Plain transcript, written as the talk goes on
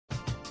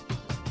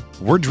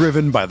We're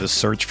driven by the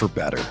search for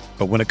better.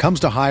 But when it comes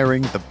to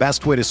hiring, the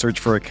best way to search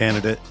for a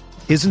candidate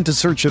isn't to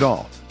search at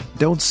all.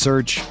 Don't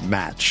search,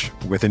 match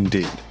with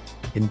Indeed.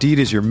 Indeed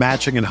is your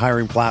matching and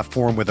hiring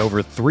platform with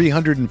over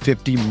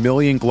 350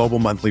 million global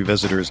monthly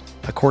visitors,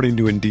 according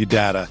to Indeed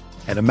data,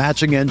 and a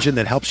matching engine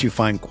that helps you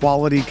find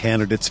quality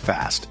candidates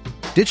fast.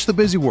 Ditch the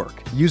busy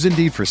work. Use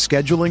Indeed for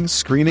scheduling,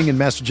 screening, and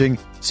messaging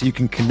so you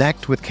can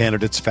connect with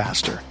candidates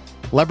faster.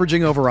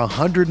 Leveraging over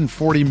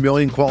 140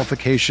 million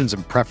qualifications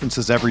and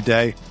preferences every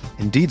day,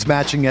 Indeed's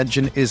matching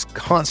engine is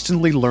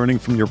constantly learning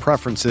from your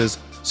preferences,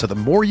 so the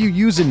more you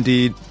use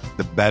Indeed,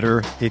 the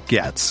better it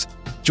gets.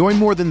 Join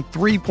more than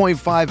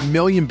 3.5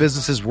 million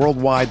businesses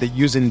worldwide that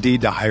use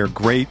Indeed to hire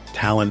great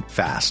talent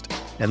fast.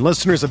 And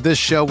listeners of this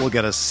show will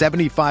get a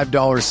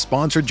 $75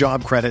 sponsored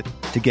job credit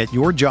to get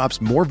your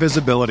jobs more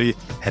visibility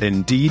at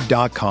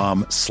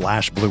Indeed.com/Blue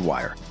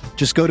Wire.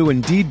 Just go to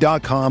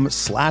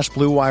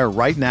Indeed.com/Blue Wire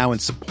right now and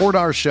support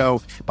our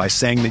show by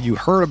saying that you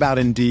heard about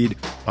Indeed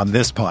on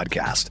this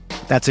podcast.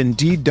 That's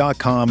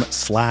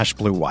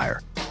Indeed.com/Blue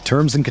Wire.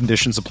 Terms and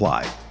conditions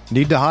apply.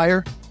 Need to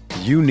hire?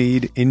 You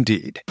need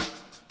Indeed.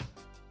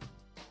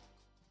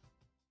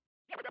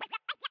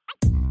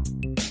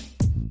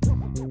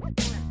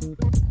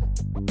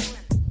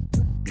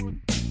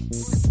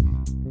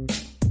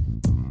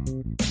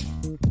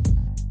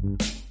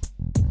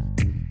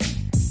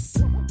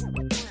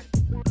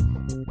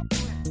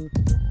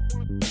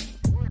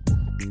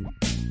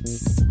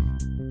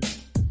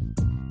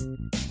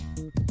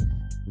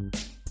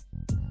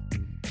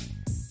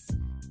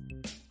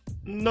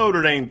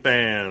 Notre Dame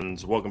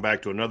fans, welcome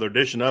back to another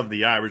edition of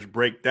the Irish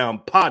Breakdown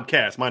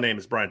Podcast. My name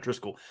is Brian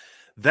Driscoll.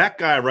 That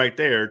guy right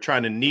there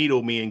trying to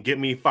needle me and get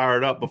me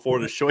fired up before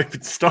the show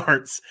even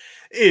starts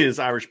is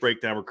Irish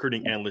Breakdown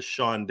recruiting analyst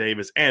Sean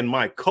Davis and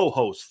my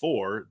co-host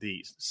for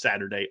the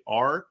Saturday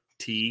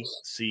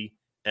RTCF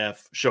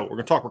show. We're going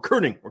to talk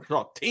recruiting, we're going to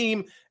talk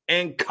team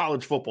and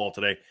college football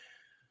today.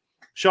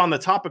 Sean, the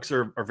topics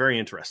are very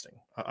interesting.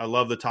 I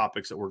love the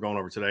topics that we're going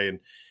over today.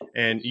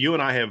 And you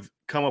and I have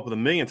come up with a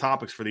million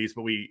topics for these,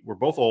 but we're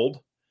both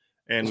old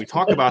and we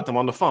talk about them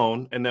on the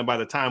phone. And then by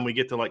the time we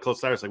get to like close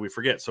to Saturday, we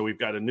forget. So we've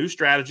got a new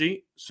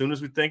strategy. As soon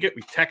as we think it,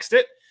 we text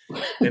it.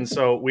 And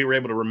so we were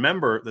able to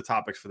remember the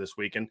topics for this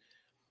week. And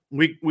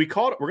we're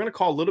going to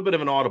call a little bit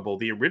of an audible.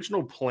 The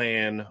original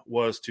plan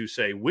was to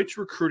say which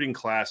recruiting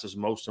class is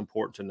most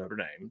important to Notre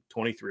Dame,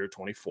 23 or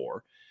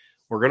 24.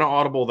 We're going to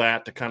audible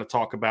that to kind of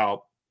talk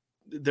about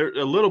there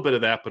a little bit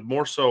of that, but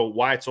more so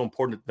why it's so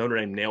important that Notre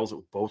Dame nails it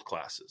with both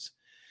classes.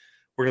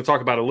 We're going to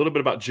talk about a little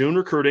bit about June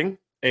recruiting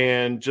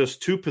and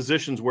just two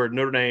positions where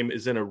Notre Dame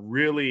is in a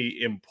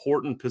really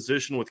important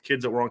position with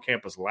kids that were on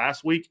campus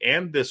last week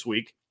and this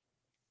week.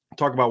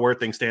 Talk about where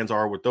things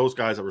are with those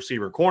guys at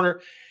receiver and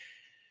corner.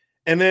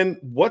 And then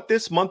what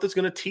this month is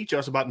going to teach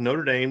us about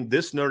Notre Dame,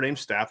 this Notre Dame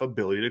staff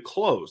ability to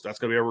close. That's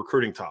going to be our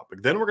recruiting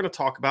topic. Then we're going to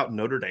talk about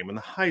Notre Dame and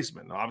the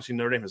Heisman. Now, obviously,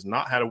 Notre Dame has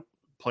not had a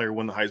player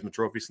win the Heisman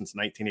Trophy since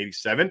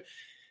 1987.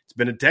 It's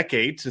been a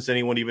decade since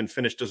anyone even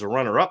finished as a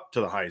runner-up to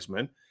the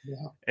Heisman.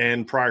 Yeah.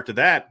 And prior to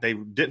that, they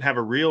didn't have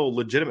a real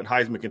legitimate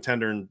Heisman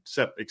contender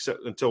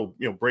except until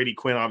Brady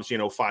Quinn, obviously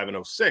in 05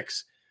 and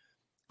 06.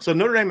 So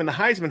Notre Dame and the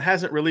Heisman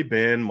hasn't really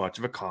been much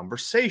of a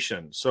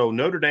conversation. So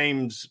Notre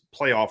Dame's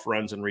playoff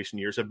runs in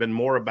recent years have been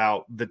more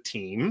about the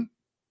team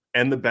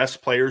and the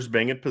best players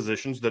being in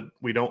positions that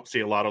we don't see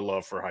a lot of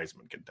love for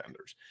Heisman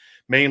contenders,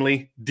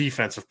 mainly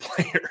defensive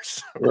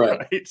players.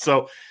 Right?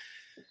 So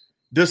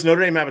does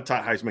Notre Dame have a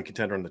top Heisman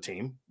contender on the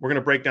team? We're going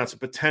to break down some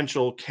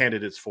potential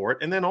candidates for it.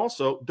 And then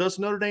also, does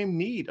Notre Dame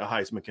need a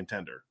Heisman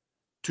contender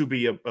to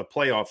be a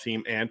playoff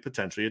team and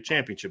potentially a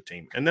championship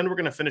team? And then we're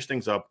going to finish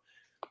things up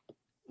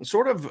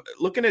sort of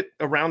looking at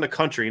around the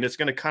country, and it's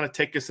going to kind of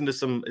take us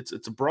into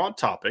it's a broad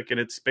topic, and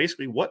it's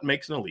basically what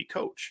makes an elite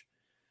coach.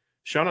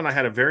 Sean and I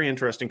had a very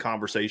interesting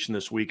conversation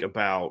this week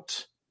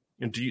about,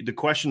 the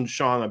question,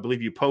 Sean, I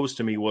believe you posed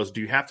to me was,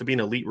 do you have to be an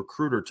elite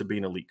recruiter to be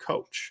an elite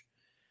coach?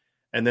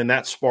 And then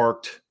that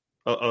sparked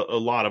a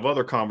lot of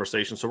other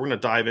conversations. So we're going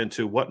to dive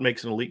into what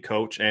makes an elite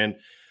coach and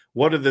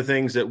what are the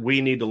things that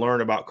we need to learn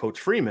about Coach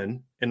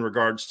Freeman in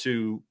regards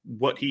to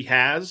what he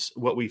has,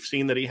 what we've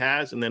seen that he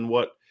has, and then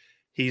what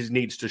he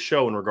needs to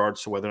show in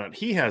regards to whether or not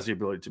he has the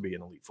ability to be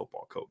an elite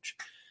football coach.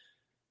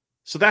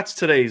 So that's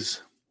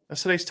today's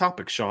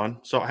topic, Sean.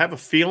 So I have a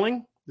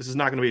feeling this is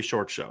not going to be a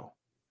short show.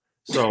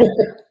 So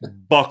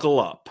buckle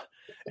up.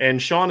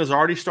 And Sean has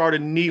already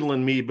started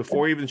needling me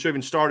before he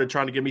even started,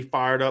 trying to get me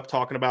fired up,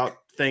 talking about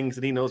things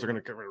that he knows are going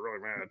to get me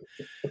really mad.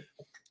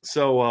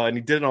 So, and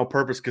he did it on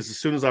purpose because as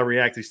soon as I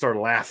reacted, he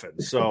started laughing.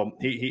 So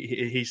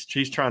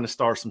he's trying to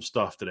start some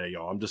stuff today,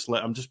 y'all.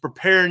 I'm just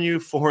preparing you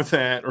for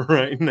that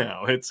right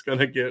now. It's going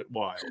to get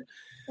wild.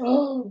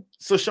 Oh.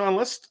 So, Sean,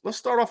 let's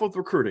start off with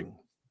recruiting.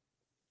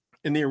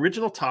 In the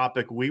original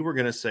topic, we were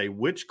going to say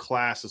which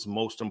class is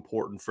most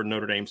important for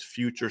Notre Dame's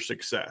future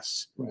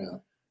success. Yeah.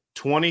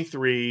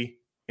 23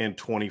 and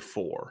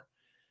 24.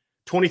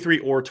 23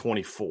 or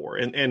 24.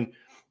 And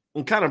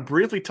kind of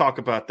briefly talk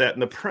about that.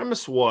 And the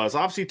premise was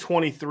obviously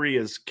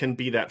 23 can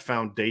be that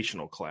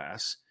foundational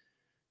class.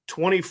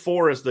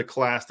 24 is the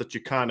class that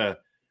you kind of,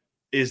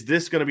 is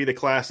this going to be the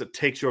class that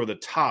takes you over the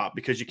top?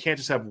 Because you can't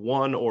just have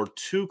one or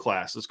two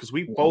classes, because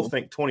we both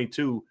think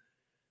 22,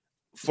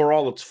 for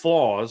all its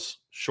flaws,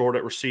 short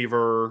at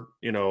receiver,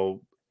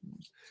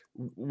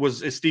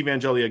 is Steve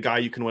Angeli a guy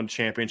you can win a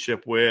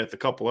championship with? A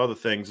couple other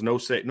things, no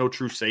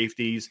true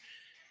safeties.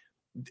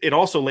 It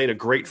also laid a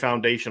great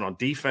foundation on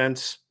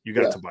defense. You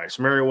got Tobias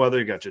Merriweather,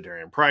 you got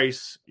Jadarian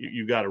Price,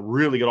 you got a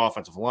really good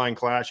offensive line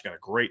class, you got a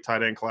great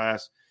tight end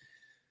class.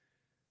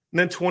 And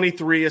then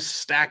 23 is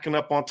stacking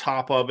up on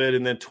top of it,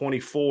 and then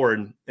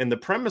 24. And the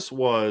premise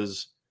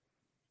was,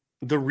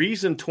 the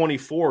reason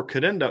 24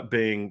 could end up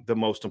being the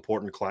most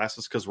important class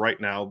is because right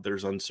now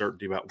there's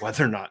uncertainty about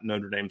whether or not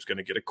Notre Dame's going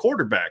to get a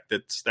quarterback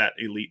that's that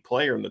elite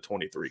player in the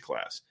 23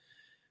 class.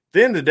 At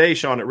the end of the day,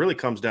 Sean, it really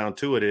comes down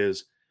to it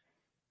is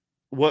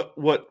what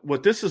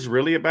this is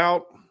really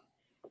about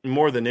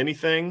more than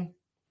anything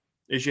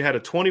is you had a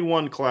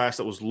 21 class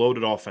that was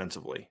loaded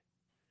offensively.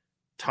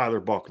 Tyler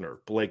Buckner,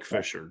 Blake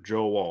Fisher,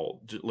 Joe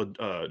Wald,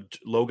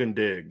 Logan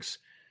Diggs.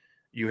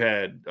 You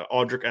had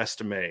Audric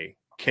Estime,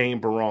 Kane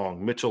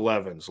Barong, Mitchell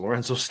Evans,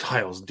 Lorenzo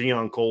Styles,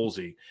 Deion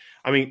Colsey.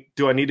 I mean,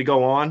 do I need to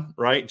go on,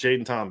 right?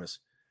 Jaden Thomas.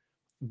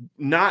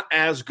 Not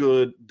as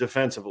good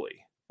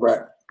defensively.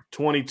 Right.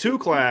 22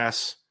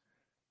 class,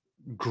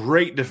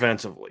 great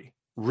defensively.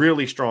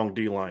 Really strong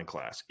D-line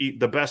class.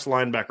 The best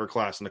linebacker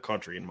class in the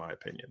country, in my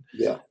opinion.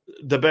 Yeah.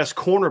 The best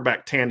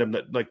cornerback tandem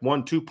that, like,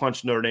 1-2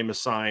 punch Notre Dame has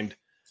signed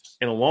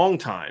in a long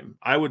time.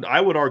 I would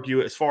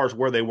argue, as far as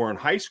where they were in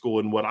high school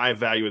and what I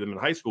value them in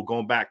high school,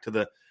 going back to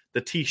the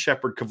T.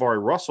 Shepard,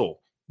 Kavari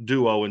Russell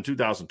duo in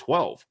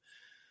 2012.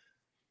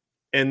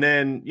 And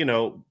then,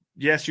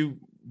 yes, you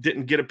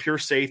didn't get a pure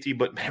safety,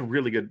 but man,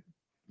 really good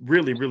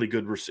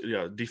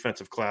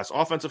defensive class.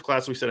 Offensive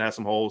class, we said, has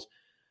some holes.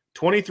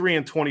 23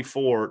 and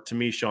 24, to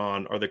me,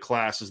 Sean, are the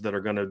classes that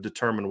are going to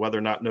determine whether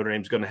or not Notre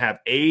Dame's going to have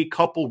a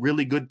couple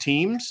really good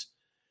teams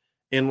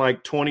in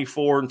like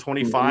 24 and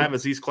 25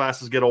 as these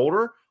classes get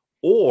older,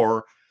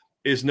 or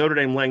is Notre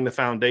Dame laying the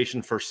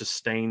foundation for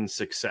sustained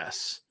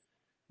success?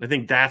 I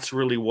think that's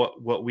really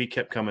what we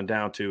kept coming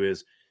down to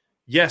is,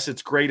 yes,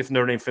 it's great if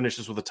Notre Dame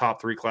finishes with a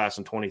top 3 class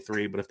in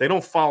 23, but if they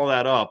don't follow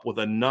that up with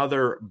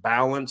another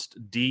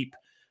balanced, deep,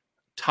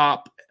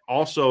 top,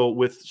 also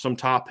with some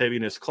top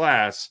heaviness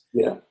class,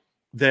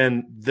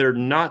 then they're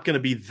not going to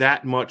be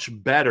that much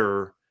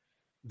better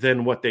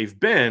than what they've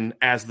been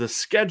as the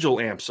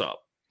schedule amps up.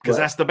 Because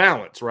that's the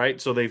balance,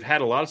 right? So they've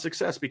had a lot of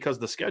success because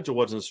the schedule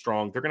wasn't as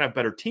strong. They're going to have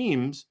better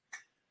teams,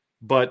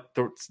 but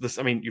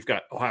you've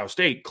got Ohio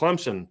State,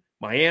 Clemson,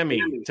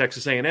 Miami,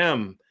 Texas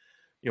A&M,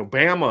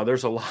 Bama.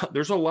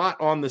 There's a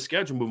lot on the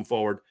schedule moving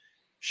forward,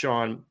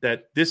 Sean,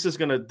 that this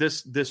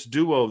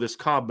duo, this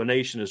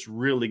combination is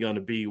really going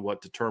to be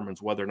what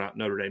determines whether or not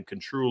Notre Dame can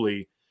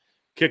truly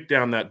kick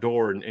down that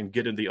door and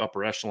get into the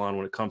upper echelon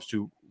when it comes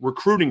to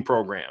recruiting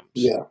programs.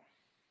 Yeah.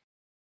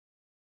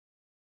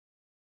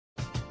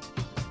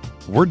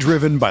 We're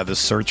driven by the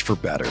search for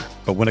better.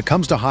 But when it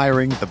comes to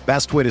hiring, the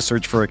best way to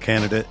search for a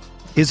candidate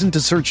isn't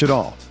to search at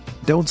all.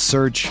 Don't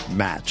search,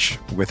 match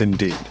with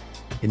Indeed.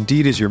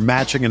 Indeed is your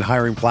matching and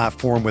hiring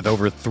platform with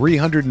over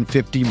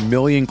 350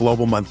 million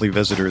global monthly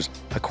visitors,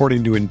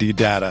 according to Indeed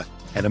data,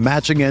 and a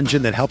matching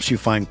engine that helps you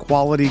find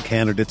quality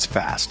candidates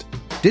fast.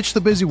 Ditch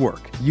the busy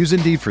work. Use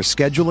Indeed for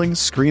scheduling,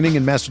 screening,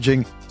 and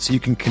messaging so you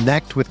can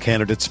connect with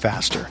candidates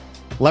faster.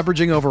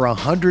 Leveraging over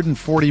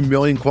 140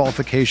 million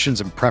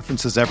qualifications and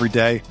preferences every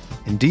day,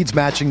 Indeed's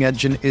matching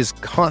engine is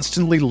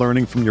constantly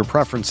learning from your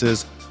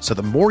preferences, so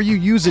the more you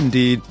use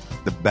Indeed,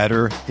 the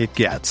better it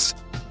gets.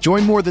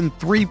 Join more than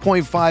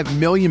 3.5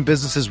 million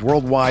businesses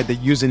worldwide that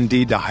use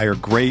Indeed to hire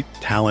great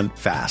talent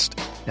fast.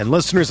 And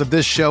listeners of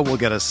this show will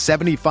get a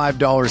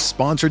 $75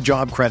 sponsored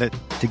job credit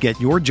to get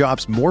your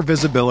jobs more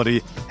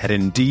visibility at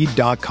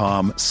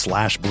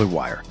Indeed.com/Blue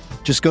Wire.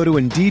 Just go to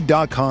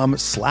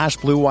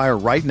Indeed.com/Blue Wire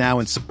right now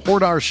and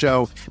support our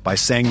show by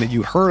saying that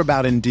you heard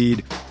about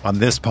Indeed on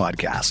this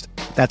podcast.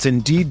 That's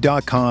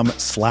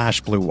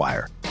Indeed.com/Blue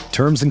Wire.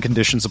 Terms and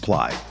conditions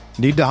apply.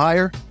 Need to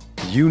hire?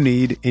 You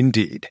need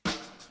Indeed.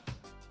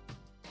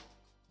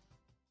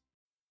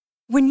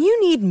 When you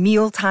need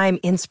mealtime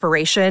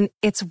inspiration,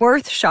 it's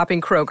worth shopping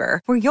Kroger,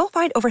 where you'll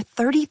find over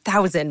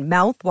 30,000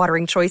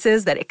 mouth-watering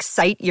choices that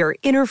excite your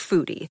inner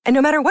foodie. And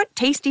no matter what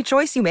tasty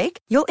choice you make,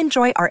 you'll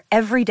enjoy our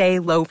everyday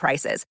low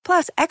prices,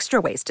 plus extra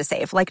ways to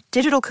save, like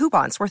digital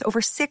coupons worth over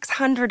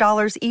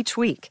 $600 each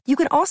week. You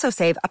can also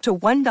save up to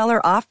 $1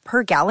 off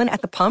per gallon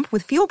at the pump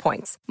with fuel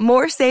points.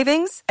 More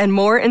savings and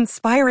more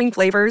inspiring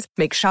flavors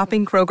make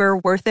shopping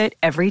Kroger worth it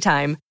every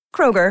time.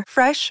 Kroger,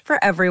 fresh for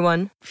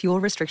everyone. Fuel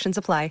restrictions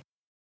apply.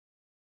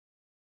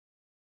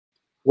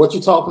 What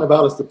you're talking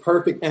about is the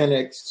perfect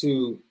annex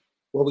to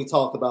what we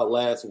talked about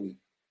last week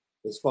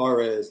as far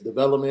as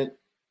development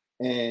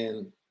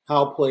and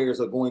how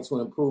players are going to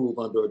improve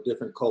under a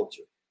different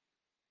culture.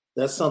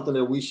 That's something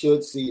that we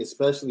should see,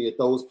 especially at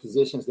those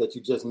positions that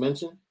you just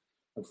mentioned.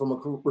 And from a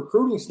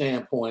recruiting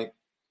standpoint,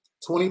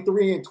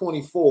 23 and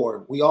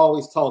 24, we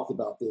always talked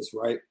about this,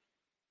 right?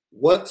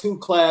 what two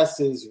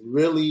classes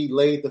really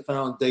laid the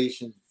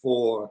foundation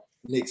for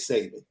Nick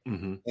Saban?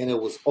 Mm-hmm. And it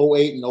was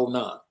 08 and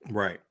 09.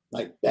 Right.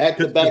 Like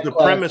back-to-back the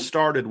classes. premise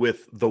started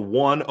with the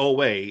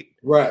 108.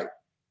 Right.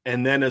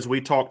 And then as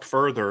we talked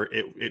further,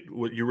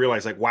 you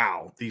realize like,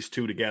 wow, these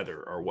two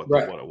together are what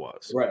it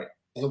was. Right.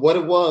 And what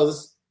it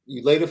was,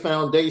 you laid a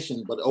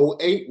foundation, but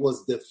 08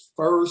 was the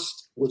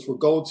first, which we'll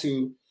go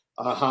to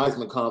our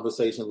Heisman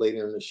conversation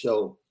later in the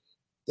show.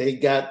 They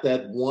got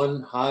that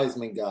one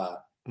Heisman guy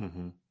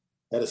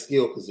at a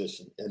skill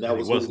position, and that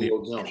was Julio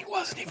Jones. And he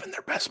wasn't even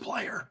their best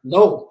player.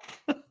 No.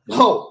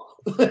 So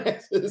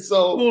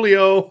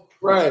Julio.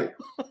 Right.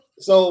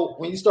 So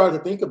when you start to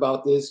think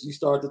about this, you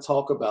start to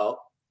talk about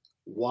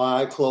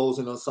why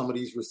closing on some of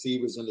these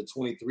receivers in the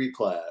 23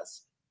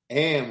 class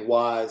and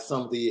why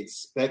some of the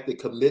expected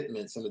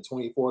commitments in the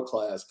 24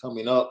 class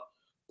coming up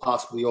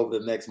possibly over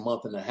the next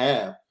month and a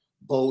half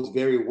bodes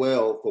very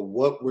well for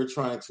what we're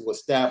trying to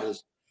establish.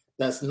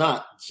 That's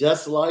not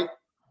just like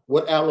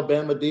what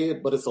Alabama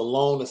did, but it's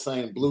along the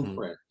same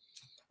blueprint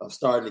of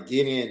starting to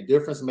get in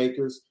difference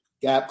makers,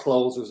 gap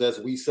closers, as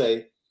we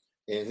say,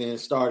 and then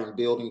starting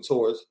building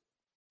towards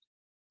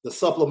the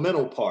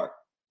supplemental part.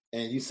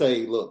 And you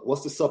say, look,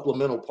 what's the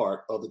supplemental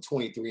part of the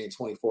 23 and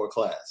 24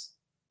 class?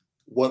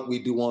 What we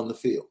do on the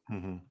field.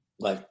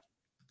 Like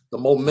the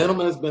momentum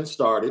has been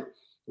started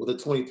with the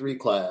 23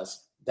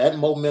 class. That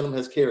momentum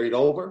has carried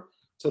over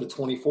to the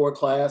 24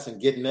 class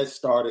and getting that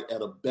started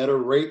at a better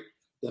rate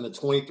than the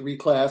 23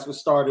 class was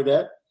started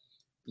at.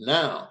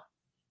 Now,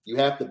 you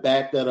have to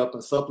back that up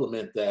and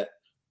supplement that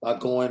by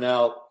going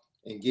out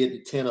and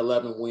getting 10,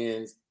 11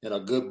 wins and a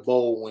good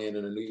bowl win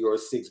in the New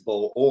Year's Six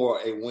Bowl or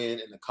a win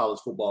in the college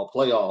football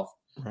playoff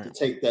to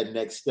take that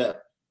next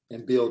step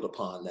and build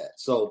upon that.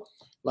 So,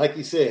 like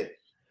you said,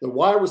 the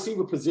wide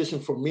receiver position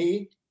for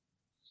me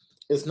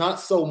is not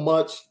so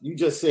much, you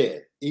just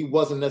said, he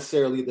wasn't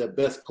necessarily their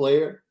best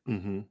player,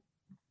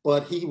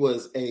 but he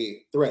was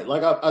a threat.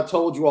 Like I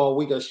told you all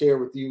week, I shared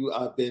with you,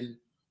 I've been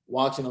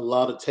watching a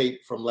lot of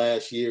tape from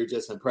last year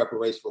just in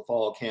preparation for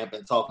fall camp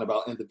and talking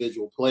about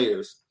individual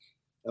players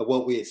and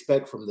what we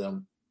expect from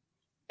them.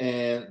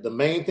 And the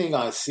main thing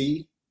I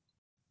see,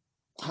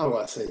 how do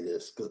I say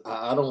this? Because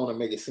I don't want to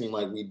make it seem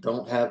like we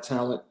don't have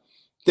talent.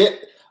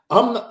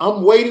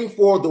 I'm waiting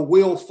for the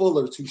Will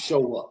Fuller to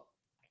show up.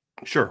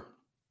 Sure.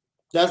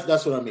 That's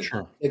what I mean.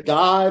 Sure. The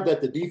guy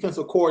that the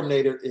defensive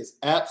coordinator is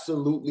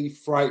absolutely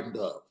frightened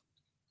of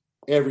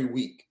every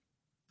week.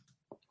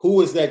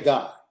 Who is that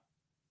guy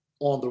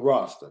on the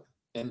roster?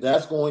 And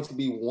that's going to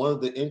be one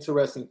of the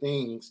interesting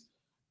things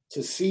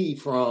to see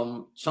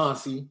from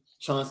Chauncey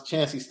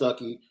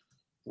Stuckey,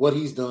 what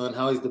he's done,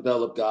 how he's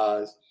developed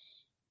guys.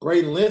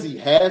 Braden Lindsey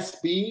has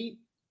speed,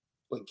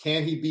 but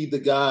can he be the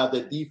guy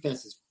that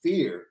defenses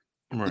fear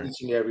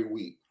each and every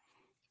week?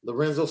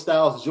 Lorenzo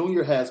Styles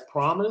Jr. has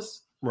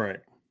promise. Right.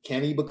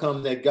 Can he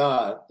become that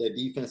guy that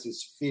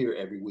defenses fear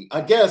every week?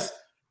 I guess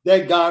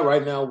that guy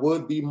right now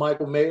would be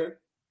Michael Mayer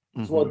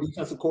for a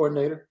defensive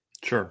coordinator.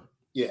 Sure.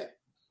 Yeah.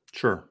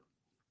 Sure.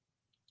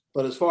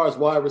 But as far as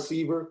wide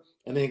receiver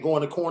and then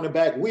going to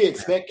cornerback, we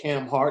expect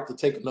Cam Hart to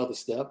take another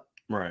step.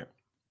 Right.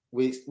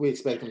 We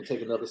expect him to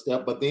take another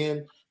step. But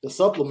then the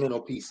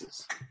supplemental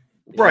pieces.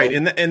 Right.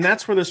 And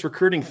that's where this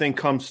recruiting thing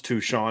comes to,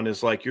 Sean,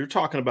 is like you're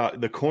talking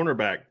about the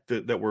cornerback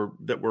that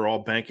we're all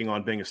banking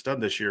on being a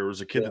stud this year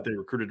was a kid that they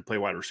recruited to play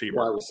wide receiver.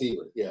 Wide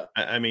receiver, yeah.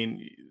 I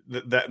mean,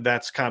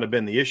 that's kind of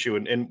been the issue.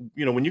 And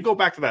you know, when you go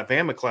back to that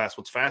Bama class,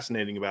 what's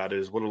fascinating about it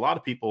is what a lot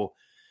of people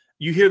 –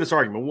 you hear this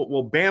argument.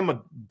 Well,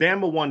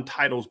 Bama won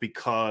titles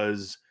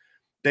because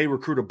they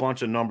recruit a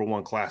bunch of number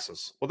one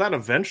classes. Well, that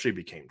eventually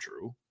became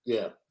true.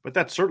 Yeah. But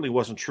that certainly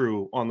wasn't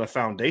true on the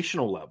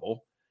foundational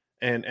level.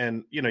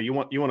 And you know, you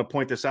want to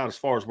point this out as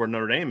far as where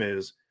Notre Dame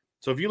is.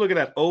 So if you look at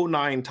that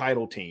 09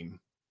 title team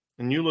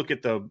and you look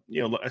at the,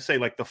 you know, I say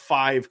like the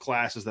 5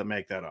 classes that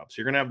make that up. So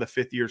you're going to have the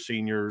 5th year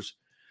seniors,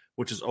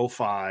 which is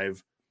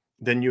 05.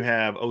 Then you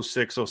have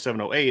 06,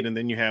 07, 08, and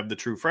then you have the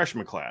true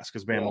freshman class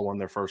because Bama won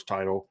their first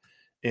title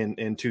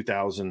in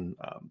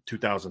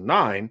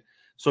 2009.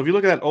 So if you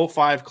look at that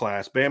 05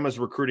 class, Bama's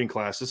recruiting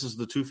class, this is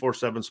the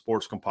 247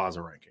 Sports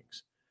Composite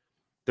rankings.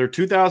 Their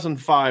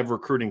 2005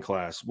 recruiting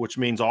class, which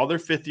means all their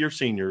 5th year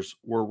seniors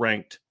were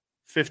ranked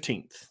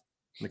 15th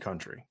in the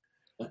country.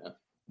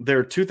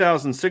 Their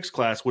 2006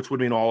 class, which would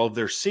mean all of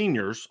their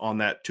seniors on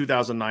that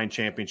 2009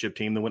 championship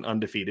team that went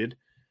undefeated,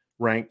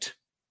 ranked,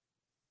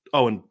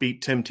 and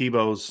beat Tim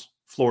Tebow's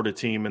Florida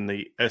team in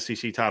the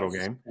SEC title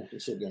game,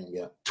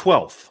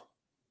 12th.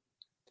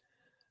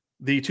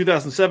 The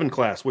 2007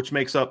 class, which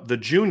makes up the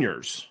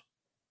juniors,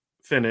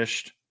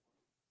 finished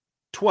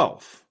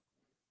 12th.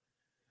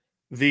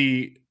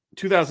 The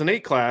 2008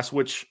 class,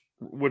 which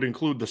would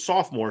include the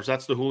sophomores,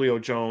 that's the Julio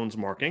Jones,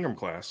 Mark Ingram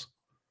class,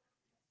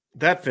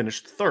 that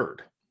finished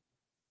 3rd.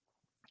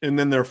 And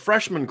then their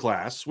freshman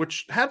class,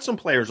 which had some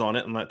players on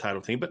it in that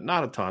title team, but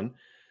not a ton,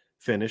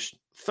 finished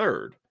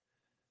 3rd.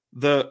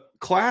 The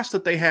class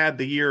that they had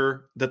the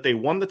year that they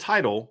won the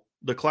title,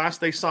 the class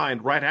they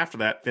signed right after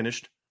that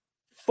finished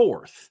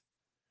 4th.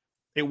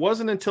 It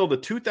wasn't until the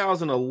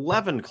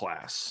 2011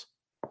 class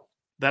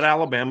that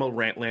Alabama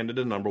landed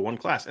a number one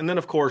class. And then,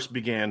 of course,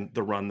 began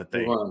the run that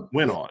they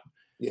went on.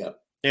 Yeah.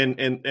 And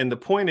the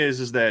point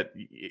is that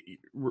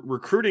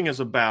recruiting is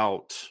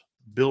about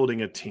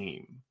building a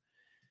team.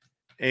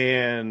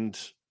 And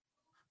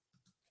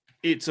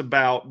it's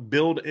about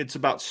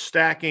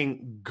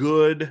stacking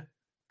good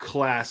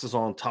classes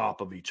on top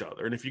of each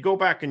other. And if you go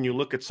back and you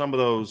look at some of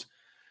those,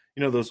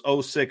 those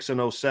 06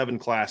 and 07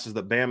 classes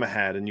that Bama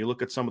had, and you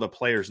look at some of the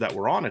players that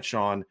were on it,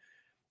 Sean,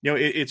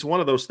 it's one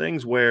of those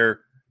things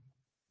where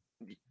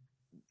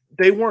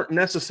they weren't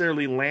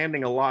necessarily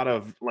landing a lot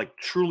of like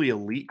truly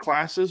elite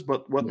classes,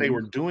 but what they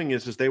were doing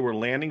is they were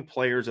landing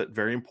players at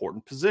very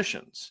important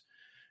positions,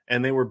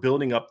 and they were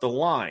building up the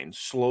lines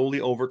slowly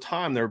over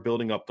time. They were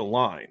building up the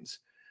lines.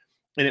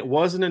 And it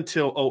wasn't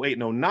until 08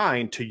 and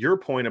 09, to your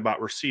point about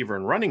receiver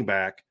and running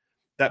back,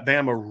 that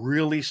Bama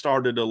really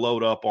started to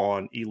load up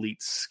on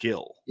elite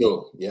skill.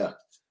 Yeah.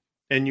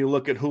 And you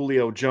look at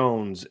Julio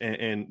Jones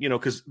and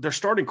because they're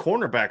starting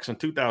cornerbacks in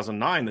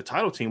 2009, the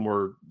title team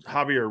were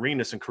Javier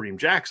Arenas and Kareem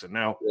Jackson.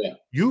 Now,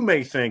 you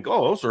may think,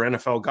 oh, those are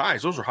NFL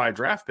guys. Those are high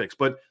draft picks.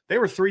 But they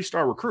were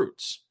 3-star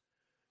recruits.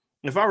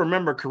 If I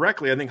remember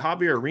correctly, I think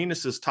Javier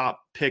Arenas'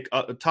 top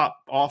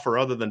offer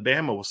other than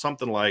Bama was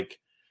something like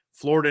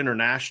Florida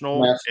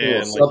International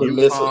and like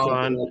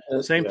UConn.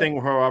 Like same thing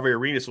where Javier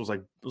Arenas was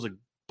like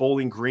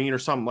Bowling Green or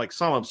something, like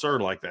some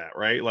absurd like that,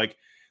 right? Like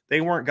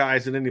they weren't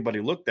guys that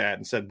anybody looked at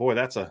and said, boy,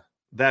 that's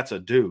a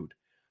dude.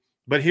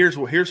 But here's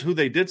who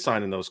they did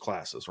sign in those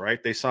classes,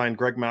 right? They signed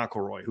Greg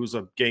McElroy, who's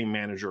a game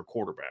manager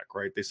quarterback,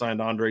 right? They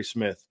signed Andre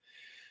Smith.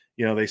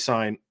 They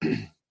signed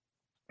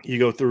you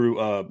go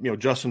through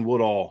Justin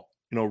Woodall,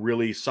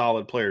 really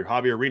solid player.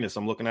 Javier Arenas,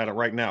 I'm looking at it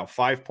right now,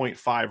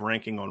 5.5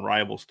 ranking on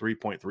Rivals,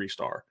 3.3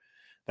 star.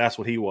 That's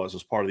what he was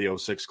as part of the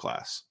 06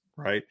 class,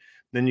 right?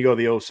 Then you go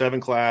to the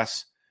 07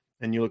 class,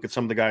 and you look at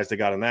some of the guys they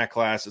got in that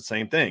class. It's the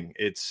same thing.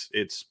 It's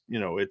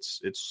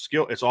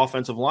skill. It's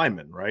offensive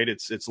linemen, right?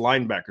 It's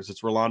linebackers.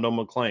 It's Rolando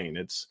McClain.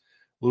 It's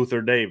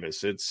Luther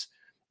Davis. It's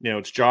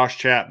Josh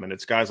Chapman.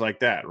 It's guys like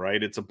that,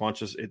 right? It's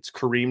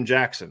Kareem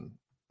Jackson.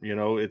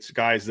 It's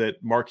guys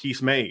that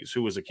Marquise Mays,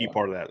 who was a key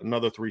part of that,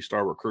 another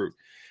 3-star recruit.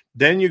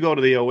 Then you go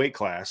to the 08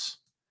 class,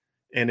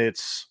 and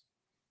it's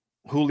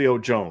Julio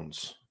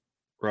Jones,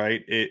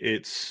 right?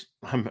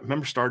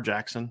 Remember Star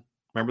Jackson?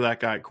 Remember that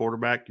guy at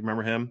quarterback? You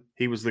remember him?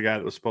 He was the guy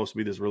that was supposed to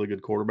be this really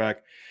good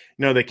quarterback.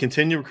 They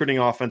continue recruiting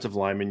offensive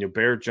linemen.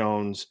 Bear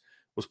Jones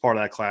was part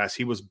of that class.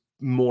 He was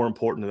more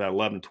important to that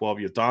 11-12.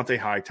 You have Dante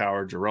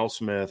Hightower, Jarrell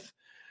Smith,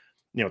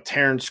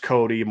 Terrence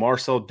Cody,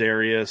 Marcel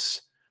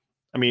Darius.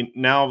 I mean,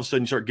 now all of a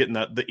sudden you start getting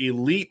the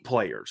elite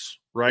players,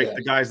 right? Yeah.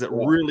 The guys that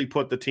really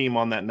put the team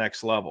on that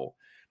next level.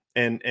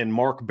 And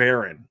Mark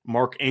Barron,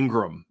 Mark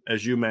Ingram,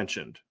 as you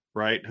mentioned,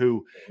 right?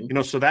 Who,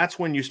 so that's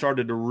when you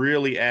started to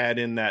really add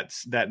in that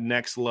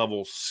next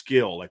level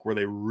skill, like where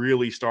they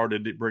really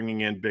started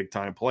bringing in big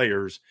time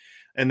players.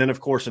 And then, of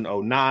course, in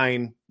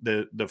 09,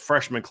 the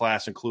freshman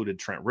class included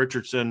Trent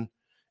Richardson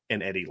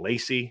and Eddie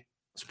Lacy.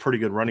 It's a pretty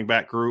good running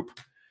back group,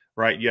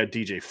 right? You had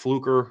DJ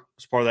Fluker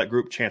was part of that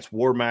group. Chance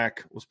Warmack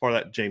was part of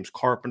that. James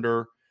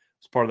Carpenter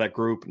was part of that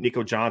group.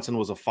 Nico Johnson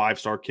was a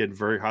 5-star kid,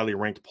 very highly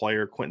ranked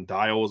player. Quentin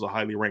Dial was a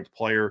highly ranked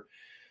player.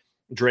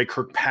 Dre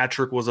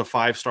Kirkpatrick was a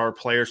 5-star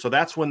player. So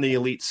that's when the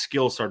elite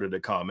skill started to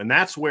come. And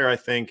that's where I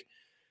think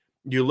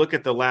you look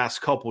at the last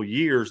couple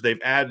years,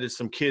 they've added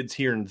some kids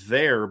here and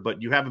there,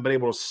 but you haven't been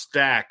able to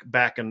stack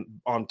back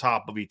on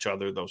top of each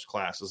other, those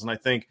classes. And I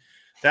think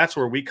that's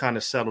where we kind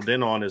of settled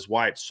in on is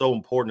why it's so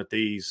important that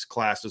these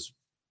classes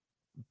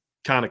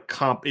kind of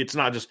it's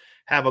not just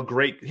have a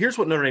great – here's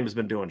what Notre Dame has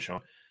been doing,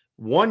 Sean.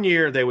 One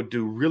year they would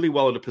do really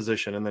well at a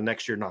position, and the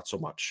next year not so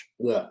much.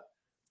 Yeah.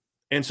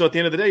 And so at the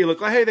end of the day, you look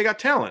like, hey, they got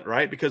talent,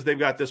 right? Because they've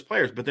got this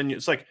players. But then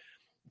it's like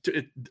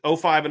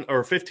 05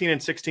 or 15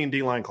 and 16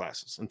 D-line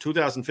classes. In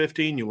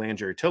 2015, you land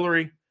Jerry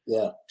Tillery.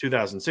 Yeah.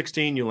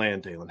 2016, you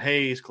land Dalen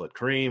Hayes, Khalid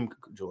Kareem,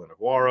 Julian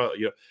Aguara.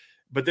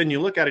 But then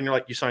you look at it and you're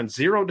like, you signed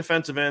 0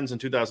 defensive ends in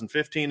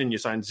 2015 and you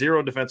signed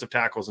 0 defensive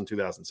tackles in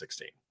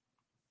 2016.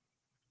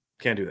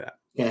 Can't do that.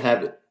 Can't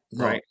have it.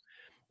 No. Right.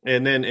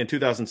 And then in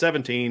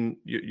 2017,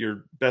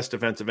 your best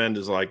defensive end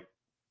is like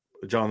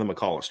Jonathan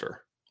McCollister.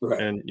 Right.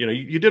 And,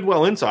 you did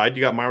well inside.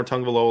 You got Myron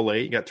Tungvaloa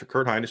late. You got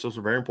Kurt Hinish. Those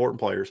were very important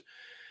players.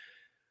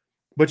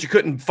 But you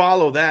couldn't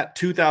follow that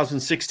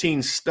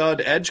 2016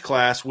 stud edge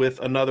class with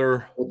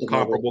another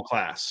comparable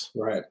class.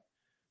 Right.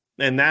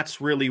 And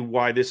that's really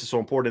why this is so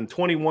important.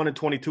 21 and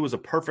 22 is a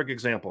perfect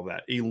example of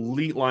that.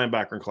 Elite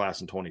linebacker in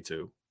class in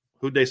 22.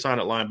 Who'd they sign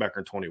at linebacker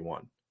in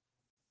 21?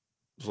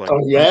 Like,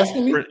 are you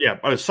asking me? Yeah,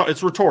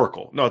 it's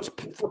rhetorical. No, it's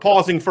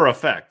pausing for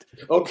effect.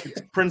 Okay.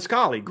 Prince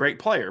Collie, great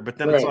player. But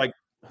then It's like,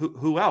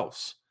 who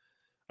else?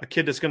 A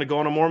kid that's going to go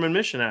on a Mormon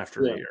mission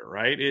after a year,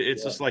 right?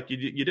 It's just like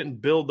you didn't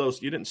build those,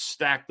 you didn't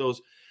stack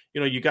those.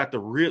 You got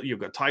you've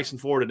got Tyson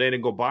Ford and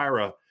Aiden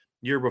Gobira.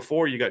 Year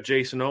before, you got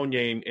Jason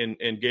Onye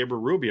and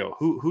Gabriel Rubio.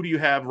 Who do you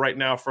have right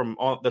now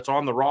that's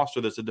on the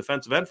roster that's a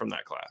defensive end from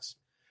that class?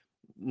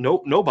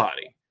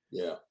 Nobody.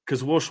 Yeah.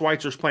 Because Will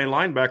Schweitzer's playing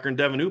linebacker and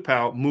Devin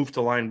Upau moved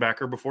to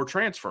linebacker before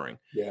transferring.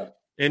 Yeah.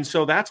 And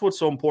so that's what's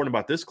so important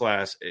about this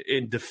class.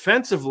 And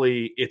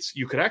defensively,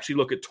 you could actually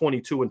look at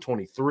 22 and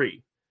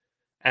 23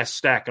 as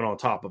stacking on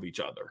top of each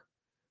other.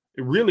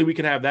 Really, we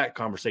can have that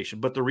conversation.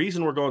 But the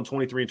reason we're going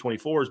 23 and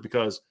 24 is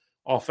because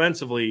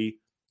offensively,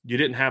 you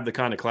didn't have the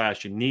kind of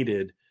class you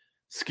needed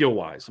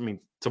skill-wise. I mean,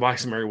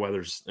 Tobias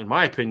Merriweather's, in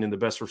my opinion, the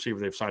best receiver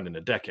they've signed in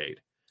a decade.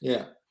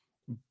 Yeah.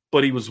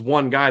 But he was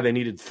one guy. They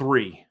needed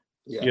three.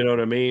 Yeah. You know what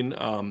I mean?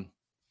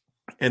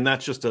 And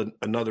that's just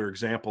another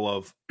example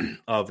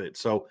of it.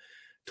 So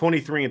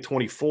 23 and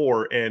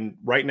 24. And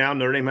right now,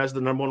 Notre Dame has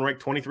the number one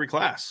ranked 23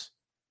 class.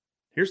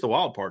 Here's the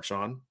wild part,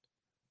 Sean.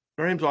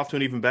 Notre Dame's off to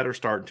an even better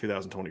start in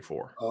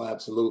 2024. Oh,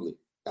 absolutely.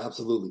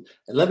 Absolutely.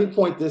 And let me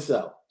point this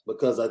out,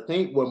 because I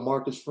think what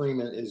Marcus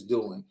Freeman is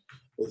doing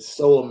is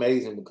so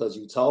amazing, because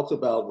you talked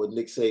about what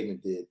Nick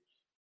Saban did.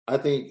 I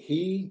think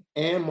he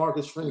and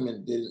Marcus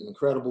Freeman did an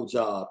incredible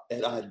job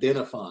at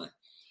identifying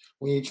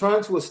when you're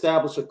trying to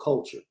establish a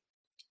culture,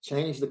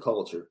 change the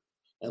culture,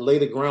 and lay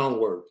the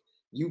groundwork.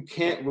 You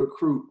can't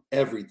recruit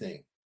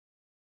everything,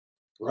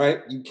 right?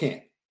 You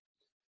can't.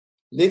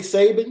 Nick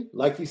Saban,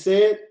 like you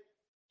said,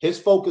 his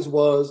focus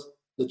was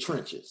the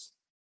trenches.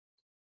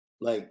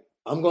 Like,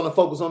 I'm going to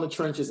focus on the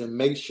trenches and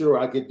make sure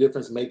I get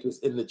difference makers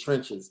in the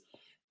trenches.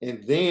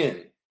 And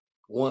then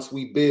once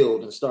we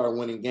build and start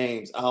winning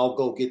games, I'll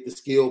go get the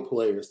skilled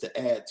players to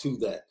add to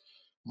that.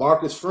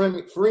 Marcus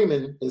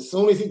Freeman, as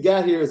soon as he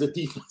got here as a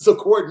defensive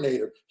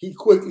coordinator, he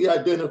quickly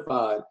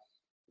identified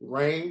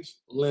range,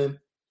 length.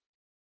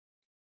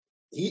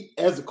 He,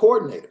 as a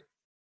coordinator.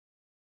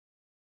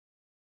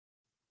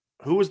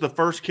 Who was the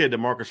first kid that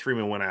Marcus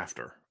Freeman went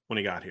after when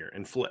he got here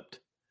and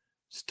flipped?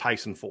 It's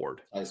Tyson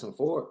Ford. Tyson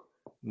Ford.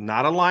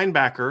 Not a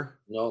linebacker.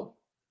 No.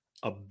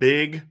 A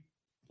big,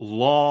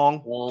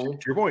 long,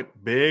 to your point,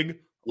 big,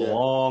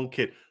 long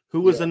kid.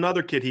 Who was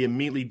another kid he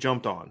immediately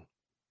jumped on?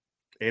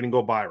 Aiden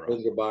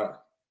Gobira.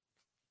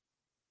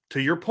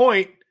 To your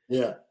point,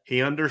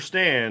 he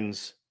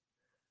understands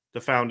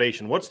the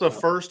foundation. What's the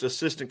first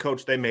assistant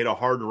coach they made a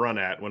hard run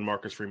at when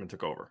Marcus Freeman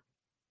took over?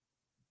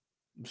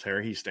 It was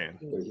Harry Hiestand.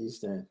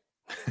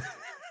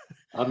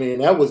 I mean,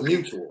 that was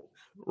mutual.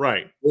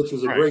 Right. Which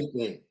was a great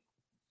thing.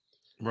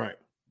 Right.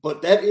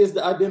 But that is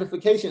the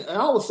identification. And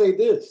I will say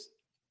this.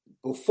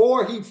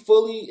 Before he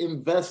fully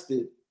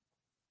invested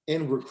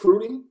in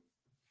recruiting,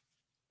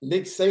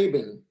 Nick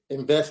Saban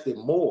invested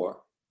more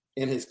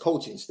in his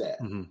coaching staff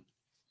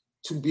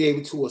to be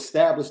able to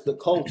establish the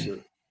culture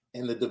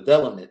and the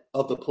development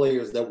of the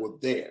players that were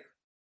there.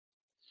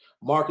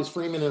 Marcus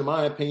Freeman, in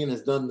my opinion,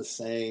 has done the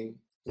same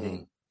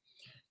thing.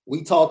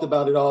 We talked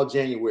about it all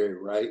January,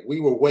 right? We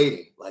were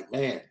waiting like,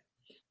 man,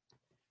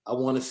 I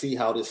want to see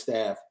how this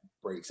staff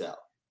breaks out,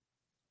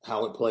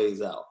 how it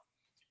plays out.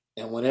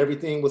 And when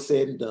everything was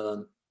said and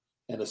done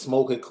and the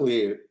smoke had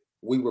cleared,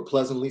 we were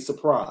pleasantly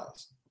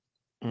surprised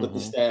with the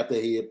staff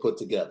that he had put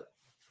together.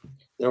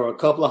 There were a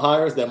couple of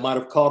hires that might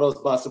have caught us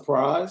by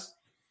surprise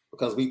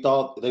because we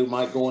thought they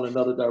might go in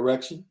another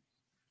direction.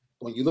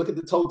 When you look at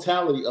the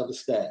totality of the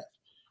staff,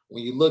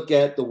 when you look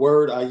at the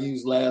word I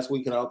used last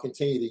week and I'll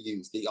continue to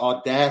use, the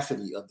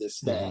audacity of this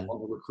staff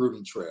on the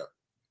recruiting trail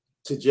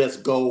to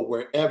just go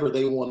wherever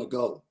they want to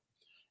go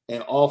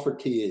and offer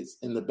kids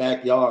in the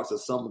backyards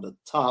of some of the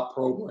top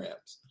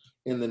programs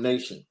in the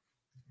nation.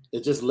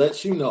 It just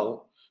lets you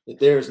know that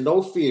there is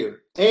no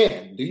fear.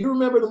 And do you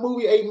remember the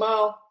movie 8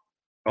 Mile?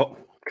 Oh,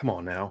 come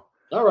on now.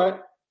 All right.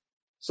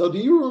 So do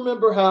you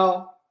remember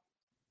how,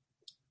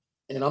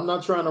 and I'm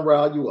not trying to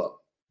rile you up,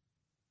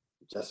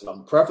 just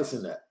I'm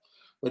prefacing that,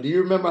 but do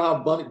you remember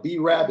how B.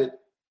 Rabbit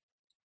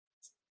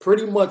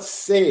pretty much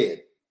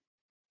said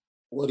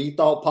what he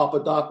thought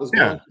Papa Doc was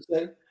going to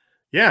say?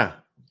 Yeah.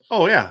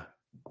 Oh, yeah.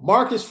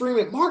 Marcus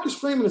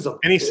Freeman is a...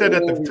 And he said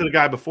that to the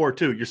guy before,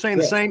 too. You're saying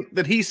the same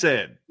that he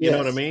said. You know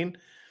what I mean?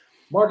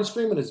 Marcus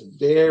Freeman is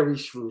very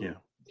shrewd. Yeah.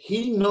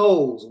 He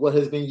knows what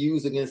has been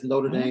used against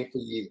Notre Dame for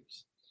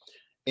years.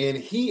 And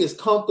he is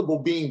comfortable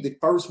being the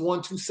first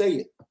one to say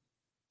it.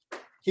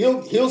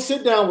 He'll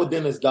sit down with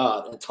Dennis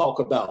Dodd and talk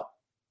about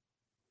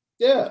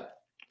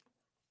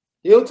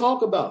he'll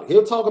talk about it.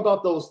 He'll talk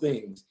about those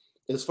things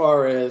as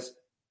far as,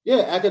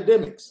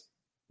 academics.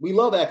 We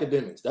love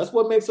academics. That's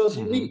what makes us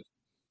unique.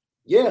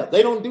 Yeah,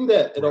 they don't do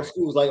that at our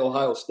schools like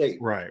Ohio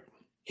State. Right.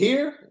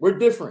 Here, we're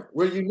different.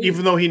 We're unique.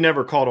 Even though he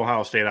never called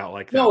Ohio State out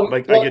like that. No, I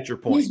get your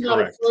point. He's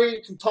not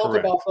afraid to talk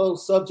about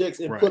those subjects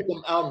and put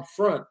them out in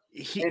front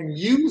and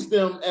use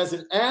them as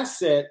an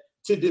asset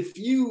to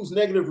diffuse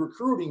negative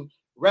recruiting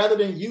rather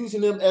than using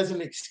them as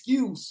an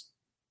excuse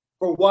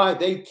for why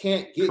they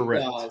can't get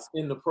guys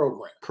in the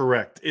program.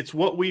 Correct. It's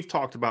what we've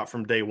talked about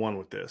from day one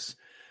with this.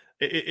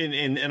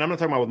 And I'm not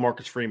talking about with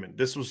Marcus Freeman.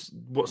 This was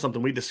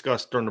something we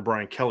discussed during the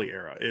Brian Kelly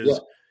era is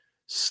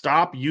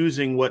stop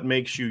using what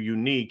makes you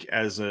unique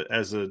as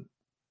a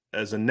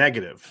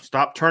negative.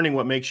 Stop turning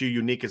what makes you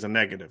unique as a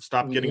negative.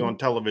 Stop getting on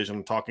television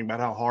and talking about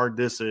how hard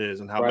this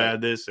is and how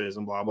bad this is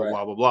and blah, blah,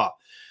 blah, blah, blah.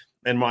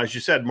 And as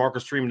you said,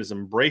 Marcus Freeman has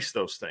embraced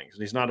those things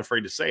and he's not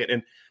afraid to say it.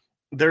 And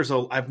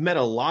I've met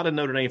a lot of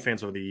Notre Dame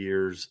fans over the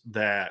years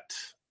that,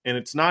 and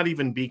it's not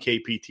even BK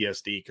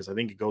PTSD, because I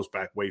think it goes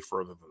back way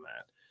further than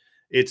that.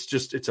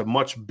 It's a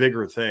much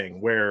bigger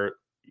thing where,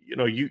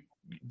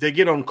 they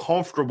get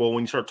uncomfortable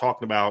when you start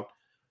talking about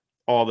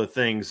all the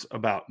things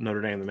about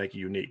Notre Dame that make it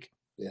unique.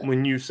 Yeah.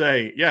 When you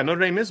say, yeah, Notre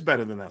Dame is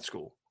better than that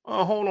school.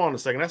 Oh, hold on a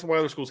second. That's why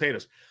other schools hate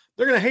us.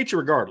 They're going to hate you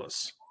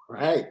regardless.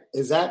 Right.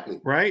 Exactly.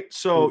 Right.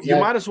 So you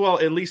might as well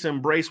at least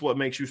embrace what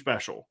makes you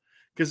special,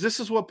 because this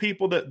is what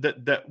people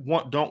that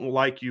don't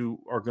like you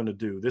are going to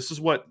do. This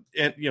is what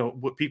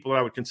people that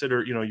I would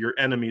consider, your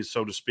enemies,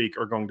 so to speak,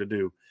 are going to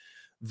do.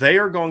 They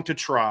are going to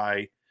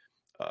try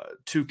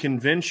to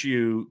convince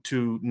you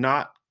to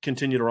not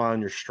continue to rely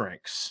on your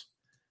strengths,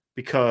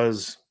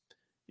 because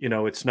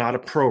it's not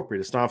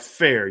appropriate. It's not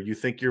fair. You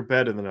think you're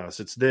better than us.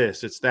 It's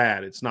this, it's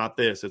that. It's not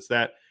this, it's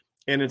that.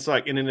 And it's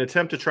like in an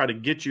attempt to try to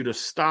get you to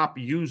stop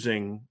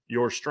using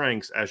your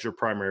strengths as your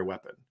primary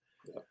weapon.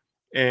 Yeah.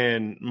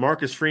 And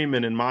Marcus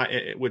Freeman,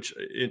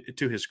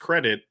 to his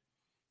credit,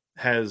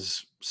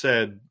 has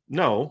said,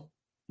 no,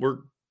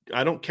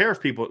 I don't care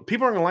if people aren't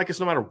going to like us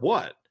no matter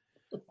what.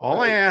 All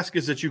I ask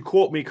is that you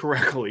quote me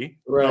correctly,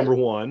 number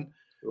one.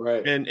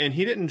 Right. And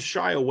he didn't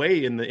shy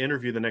away in the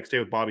interview the next day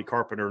with Bobby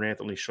Carpenter and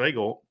Anthony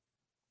Schlegel.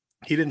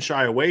 He didn't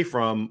shy away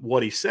from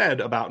what he said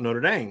about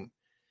Notre Dame.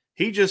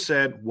 He just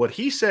said, what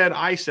he said,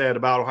 I said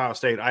about Ohio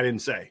State, I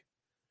didn't say.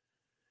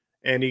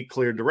 And he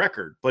cleared the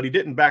record. But he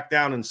didn't back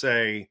down and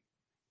say,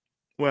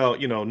 well,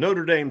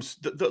 Notre Dame's,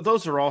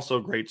 those are also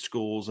great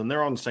schools, and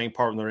they're on the same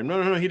part of Notre Dame.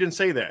 No, he didn't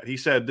say that. He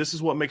said, this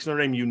is what makes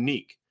Notre Dame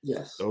unique.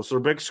 Yes. Those are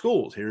big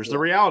schools. Here's the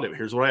reality.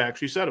 Here's what I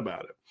actually said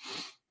about it.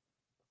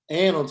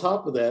 And on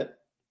top of that,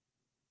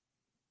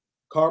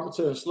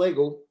 Carpenter and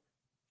Schlegel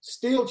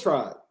still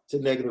tried to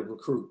negative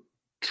recruit.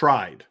 They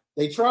tried.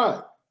 They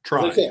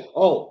said,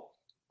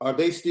 are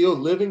they still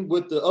living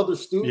with the other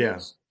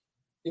students?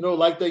 Yeah.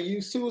 Like they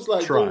used to? It's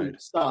like,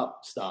 dude,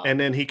 stop. And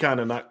then he kind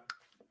of not,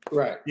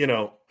 right.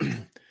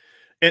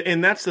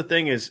 And that's the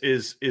thing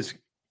is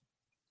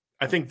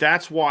I think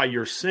that's why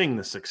you're seeing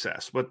the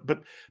success.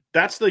 But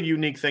that's the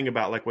unique thing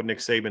about like what Nick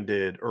Saban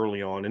did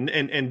early on.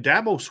 And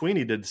Dabo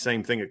Swinney did the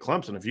same thing at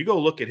Clemson. If you go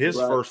look at his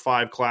first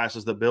 5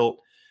 classes that built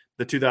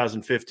the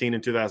 2015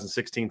 and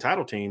 2016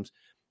 title teams,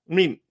 I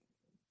mean,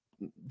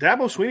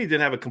 Dabo Swinney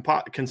didn't have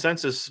a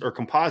consensus or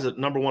composite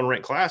number 1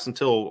 ranked class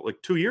until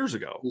like 2 years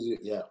ago.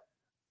 Yeah.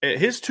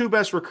 His 2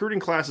 best recruiting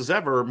classes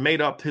ever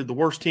made up the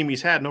worst team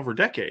he's had in over a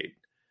decade.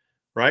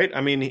 Right?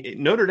 I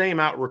mean, Notre Dame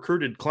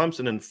out-recruited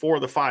Clemson in 4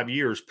 of the 5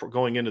 years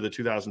going into the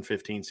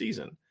 2015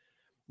 season,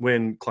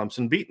 when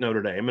Clemson beat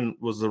Notre Dame and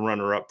was the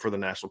runner-up for the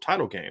national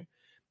title game.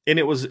 And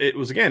it was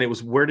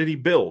where did he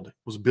build? It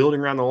was building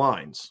around the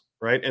lines,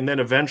 right? And then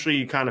eventually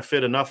you kind of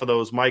fit enough of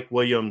those Mike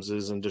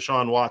Williamses and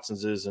Deshaun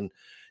Watsonses and,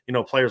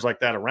 players like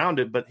that around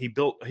it. But he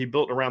built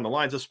around the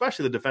lines,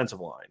 especially the defensive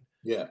line.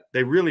 Yeah.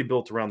 They really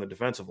built around the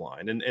defensive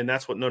line. And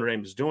that's what Notre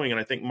Dame is doing. And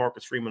I think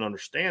Marcus Freeman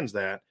understands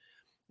that.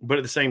 But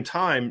at the same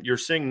time, you're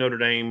seeing Notre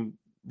Dame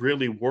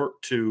really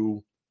work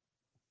to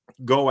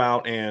go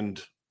out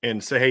and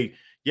say, hey,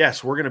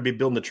 yes, we're going to be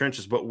building the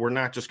trenches, but we're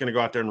not just going to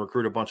go out there and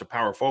recruit a bunch of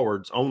power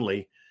forwards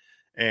only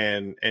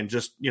and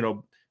just,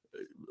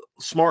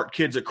 smart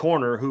kids at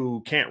corner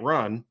who can't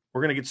run.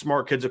 We're going to get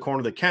smart kids at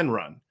corner that can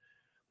run.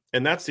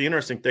 And that's the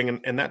interesting thing.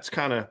 And that's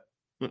kind of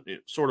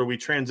sort of we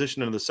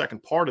transition into the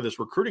second part of this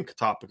recruiting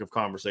topic of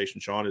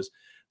conversation, Sean, is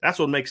that's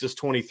what makes this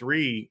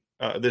 23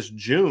 this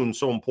June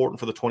so important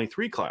for the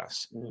 23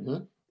 class.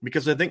 Mm-hmm.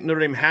 Because I think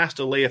Notre Dame has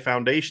to lay a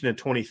foundation in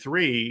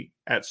 23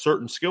 at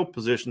certain skill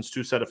positions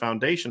to set a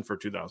foundation for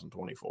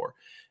 2024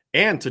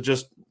 and to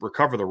just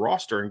recover the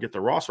roster and get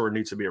the roster where it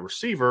needs to be a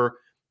receiver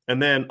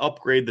and then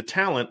upgrade the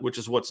talent, which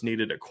is what's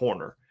needed at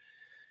corner.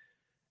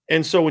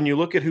 And so when you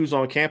look at who's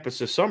on campus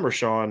this summer,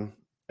 Sean,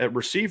 at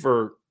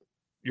receiver,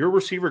 your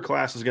receiver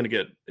class is going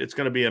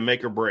to be a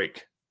make or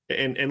break.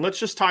 And let's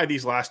just tie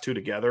these last 2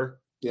 together.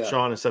 Yeah.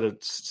 Sean, instead of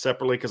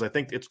separately, because I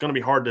think it's going to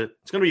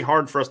be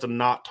hard for us to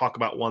not talk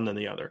about one than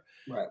the other.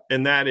 Right.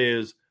 And that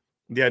is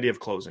the idea of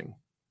closing.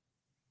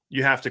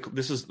 You have to,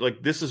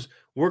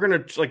 we're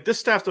going to, like, this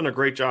staff's done a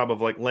great job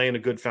of like laying a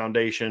good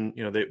foundation.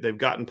 They've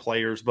gotten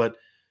players, but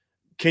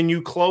can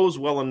you close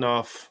well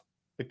enough?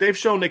 Like, they've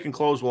shown they can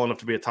close well enough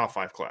to be a top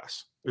 5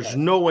 class. There's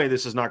no way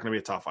this is not going to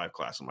be a top 5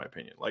 class, in my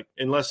opinion. Like,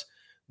 unless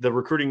the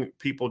recruiting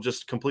people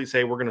just completely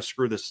say, we're going to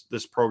screw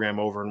this program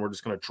over and we're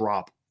just going to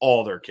drop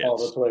all their kids. All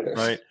the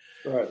players.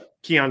 Right.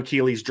 Keon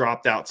Keeley's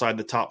dropped outside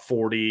the top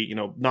 40,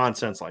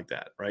 nonsense like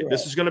that. Right.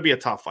 This is going to be a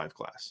top 5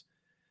 class.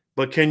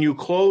 But can you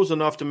close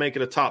enough to make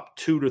it a top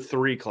 2 to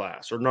 3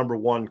 class or number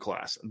 1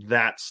 class?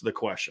 That's the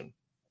question.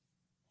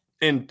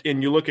 And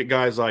you look at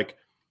guys like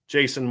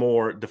Jason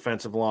Moore at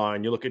defensive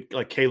line. You look at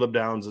like Caleb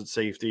Downs at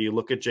safety. You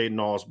look at Jaden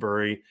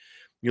Ausberry.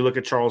 You look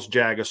at Charles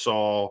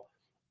Jagasaw.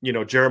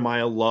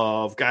 Jeremiah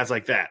Love, guys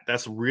like that.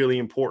 That's really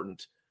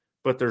important.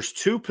 But there's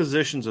 2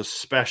 positions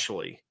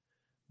especially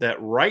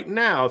that right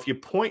now, if you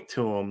point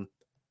to them,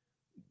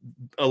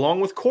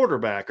 along with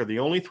quarterback, are the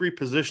only 3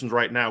 positions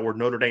right now where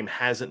Notre Dame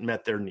hasn't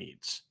met their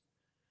needs.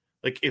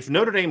 Like if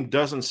Notre Dame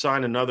doesn't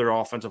sign another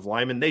offensive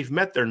lineman, they've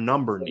met their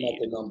number need.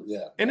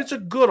 And it's a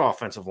good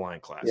offensive line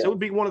class. Yeah. It would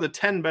be one of the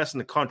 10 best in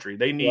the country.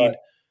 They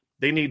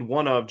need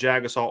one of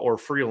Jagasaw or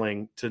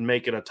Freeling to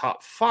make it a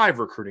top 5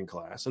 recruiting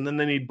class. And then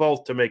they need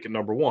both to make it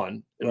number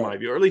 1, in my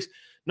view, or at least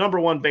number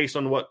 1 based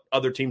on what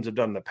other teams have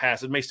done in the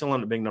past. It may still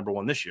end up being number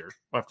 1 this year.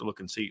 We'll have to look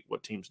and see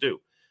what teams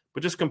do.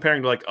 But just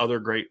comparing to like other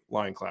great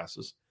line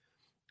classes,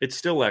 it's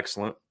still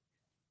excellent.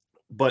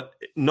 But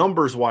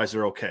numbers-wise,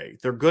 they're okay.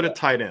 They're good at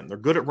tight end. They're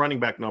good at running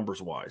back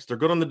numbers-wise. They're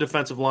good on the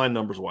defensive line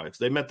numbers-wise.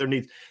 They met their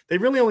needs. They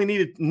really only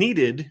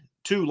needed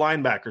 2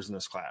 linebackers in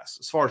this class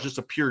as far as just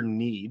a pure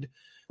need.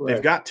 Right.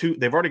 They've got 2.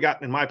 They've already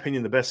got, in my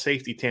opinion, the best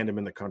safety tandem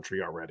in the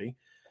country already.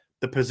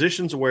 The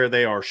positions where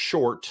they are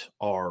short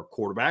are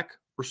quarterback,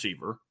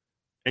 receiver,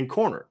 and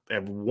corner. They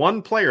have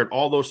 1 player at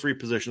all those 3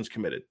 positions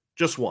committed.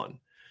 Just 1.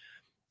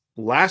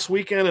 Last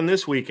weekend and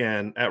this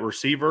weekend at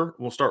receiver,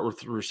 we'll start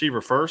with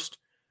receiver first.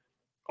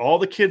 All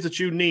the kids that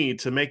you need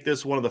to make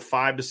this one of the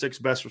 5 to 6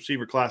 best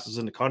receiver classes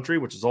in the country,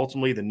 which is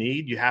ultimately the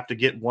need, you have to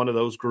get one of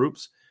those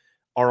groups,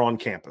 are on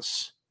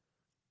campus.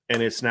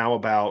 And it's now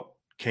about,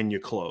 can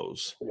you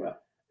close? Yeah.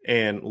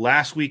 And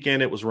last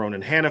weekend it was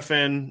Ronan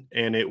Hannafin,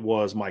 and it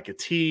was Micah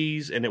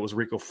Tease, and it was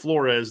Rico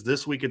Flores.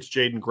 This week it's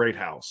Jaden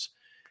Greathouse.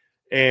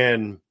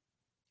 And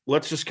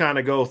let's just kind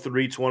of go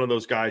through each one of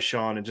those guys,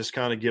 Sean, and just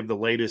kind of give the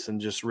latest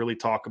and just really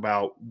talk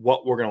about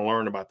what we're going to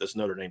learn about this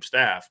Notre Dame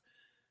staff.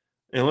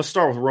 And let's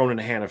start with Ronan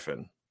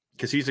Hannafin,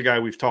 because he's the guy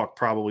we've talked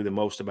probably the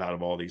most about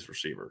of all these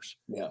receivers.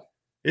 Yeah.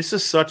 This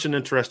is such an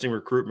interesting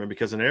recruitment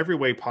because in every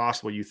way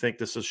possible, you think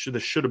this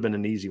should have been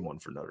an easy one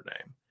for Notre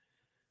Dame.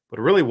 But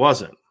it really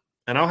wasn't.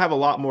 And I'll have a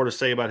lot more to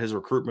say about his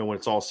recruitment when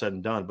it's all said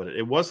and done. But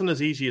it wasn't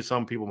as easy as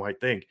some people might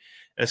think,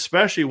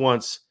 especially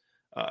once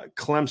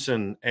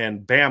Clemson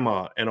and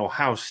Bama and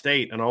Ohio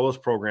State and all those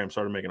programs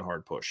started making a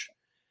hard push.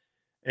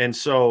 And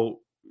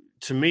so,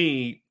 to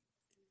me,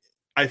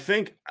 I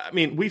think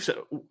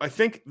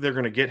they're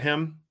going to get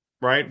him,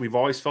 right? We've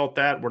always felt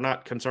that. We're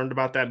not concerned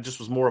about that. It just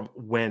was more of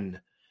when.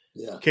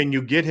 Yeah. Can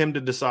you get him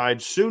to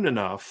decide soon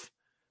enough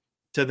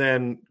to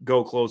then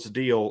go close the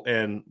deal?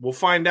 And we'll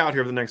find out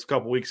here the next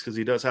couple of weeks because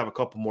he does have a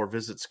couple more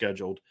visits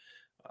scheduled.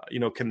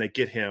 Can they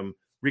get him?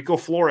 Rico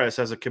Flores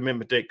has a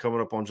commitment date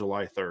coming up on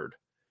July 3rd.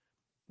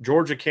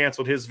 Georgia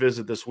canceled his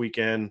visit this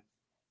weekend.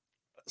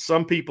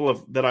 Some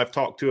people that I've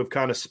talked to have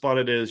kind of spun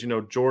it as,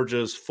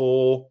 Georgia's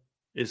full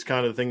is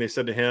kind of the thing they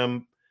said to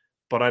him.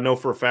 But I know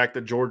for a fact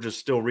that Georgia's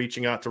still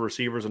reaching out to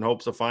receivers in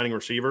hopes of finding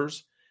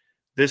receivers.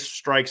 This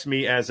strikes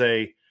me as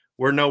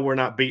we're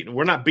not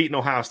beating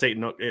Ohio State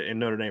and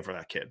Notre Dame for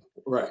that kid.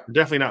 Right. We're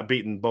definitely not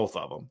beating both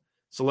of them.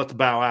 So let's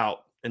bow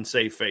out and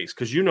save face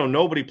because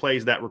nobody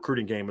plays that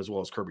recruiting game as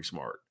well as Kirby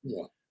Smart.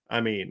 Yeah.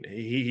 I mean,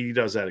 he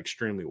does that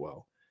extremely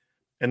well.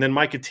 And then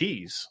Micah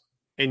Tease.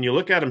 And you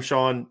look at him,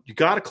 Sean, you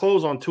got to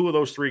close on 2 of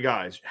those 3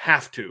 guys.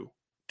 Have to.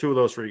 2 of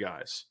those 3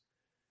 guys.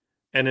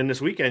 And then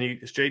this weekend,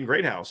 it's Jaden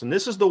Greathouse. And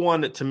this is the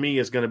one that to me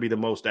is going to be the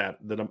most that's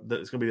going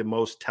to be the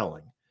most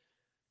telling.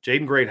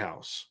 Jaden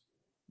Greathouse.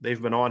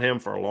 They've been on him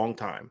for a long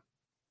time.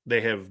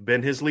 They have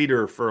been his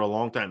leader for a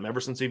long time, ever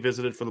since he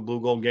visited for the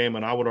Blue Gold game,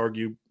 and I would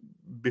argue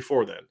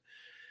before then.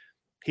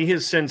 He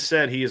has since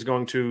said he is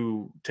going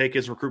to take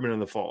his recruitment in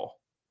the fall.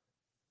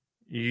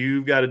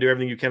 You've got to do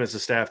everything you can as a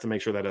staff to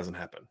make sure that doesn't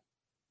happen.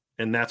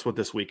 And that's what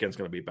this weekend's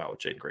going to be about with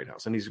Jaden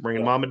Greathouse. And he's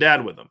bringing mom and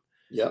dad with him.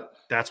 Yep.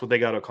 That's what they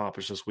got to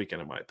accomplish this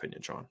weekend, in my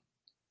opinion, Sean.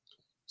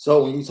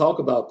 So when you talk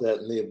about that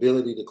and the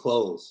ability to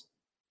close,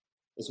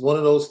 it's one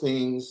of those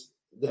things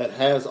that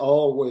has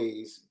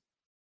always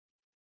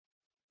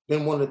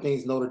been one of the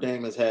things Notre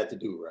Dame has had to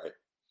do, right?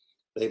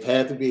 They've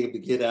had to be able to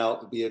get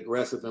out and be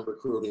aggressive in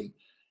recruiting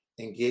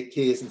and get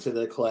kids into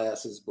their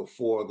classes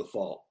before the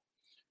fall.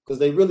 Because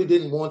they really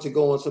didn't want to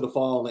go into the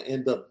fall and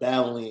end up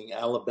battling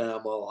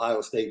Alabama,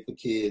 Ohio State for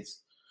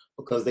kids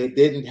because they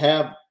didn't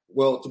have,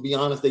 to be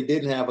honest, they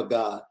didn't have a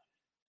guy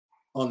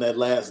on that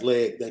last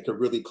leg that could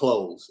really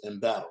close and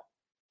battle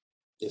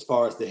as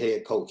far as the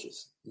head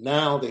coaches.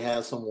 Now they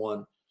have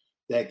someone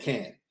that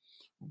can.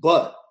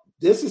 But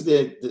this is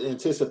the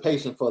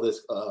anticipation for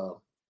this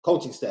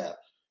coaching staff.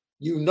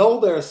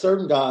 There are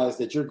certain guys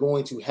that you're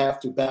going to have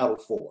to battle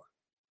for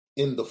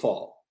in the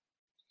fall.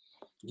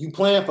 You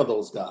plan for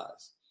those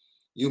guys.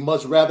 You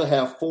much rather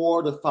have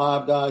 4 to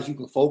 5 guys you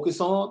can focus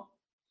on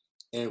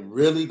and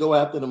really go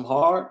after them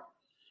hard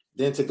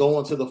than to go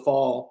into the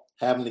fall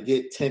having to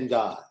get 10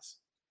 guys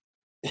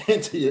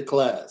into your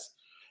class.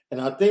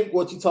 And I think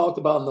what you talked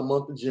about in the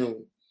month of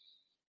June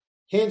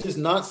hinges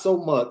not so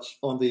much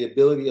on the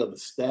ability of the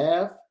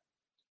staff,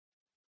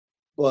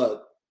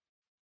 but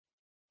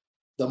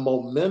the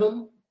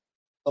momentum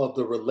of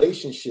the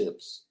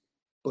relationships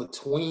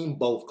between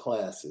both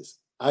classes.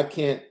 I've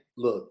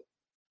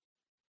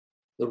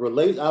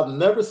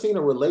never seen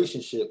a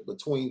relationship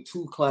between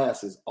 2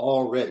 classes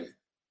already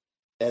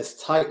as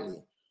tightly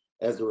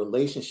as the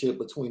relationship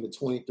between the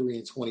 23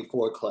 and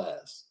 24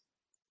 class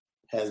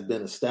has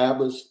been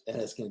established and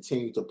has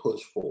continued to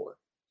push forward.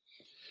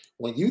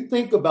 When you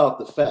think about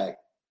the fact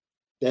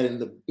that in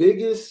the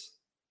biggest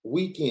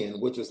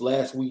weekend, which was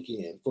last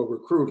weekend for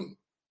recruiting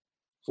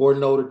for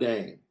Notre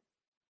Dame,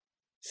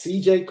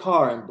 CJ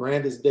Carr and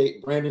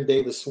Brandon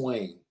Davis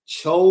Swain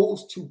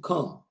chose to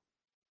come.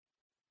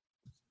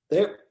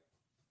 They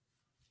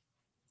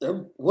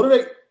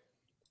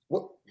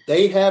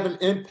have an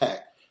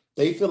impact.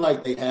 They feel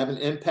like they have an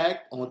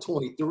impact on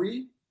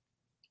 23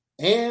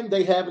 and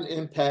they have an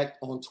impact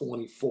on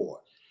 24.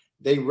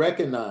 They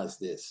recognize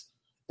this.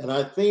 And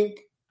I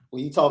think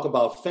when you talk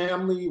about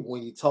family,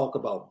 when you talk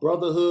about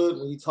brotherhood,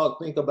 when you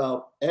think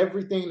about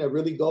everything that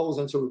really goes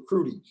into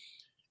recruiting,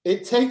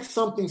 it takes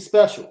something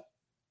special.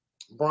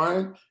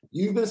 Brian,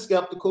 you've been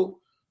skeptical.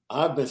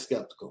 I've been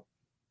skeptical.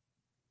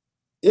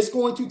 It's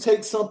going to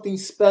take something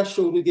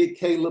special to get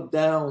Caleb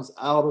Downs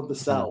out of the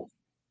South.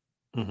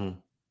 Mm-hmm.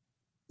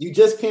 You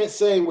just can't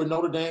say we're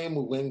Notre Dame,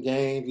 we win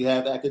games, you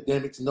have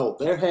academics. No,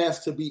 there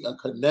has to be a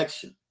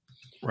connection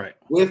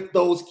with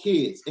those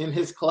kids in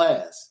his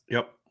class.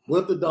 Yep.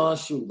 With the Don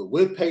Shula,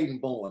 with Peyton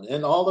Bowen,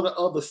 and all of the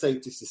other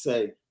safeties to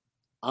say,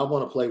 I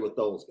want to play with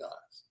those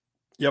guys.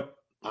 Yep.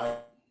 I hear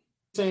what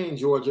you're saying,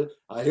 Georgia.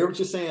 I hear what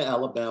you're saying,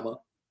 Alabama.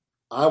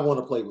 I want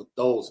to play with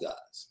those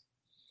guys.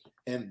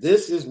 And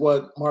this is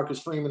what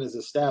Marcus Freeman is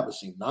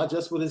establishing, not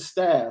just with his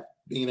staff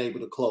being able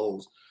to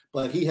close,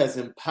 but he has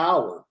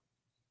empowered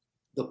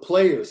the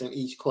players in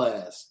each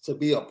class to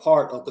be a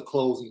part of the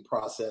closing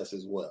process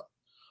as well.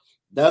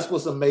 That's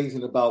what's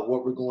amazing about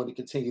what we're going to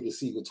continue to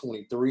see with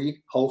 23,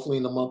 hopefully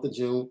in the month of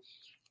June,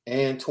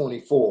 and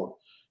 24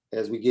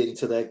 as we get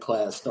into that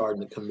class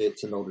starting to commit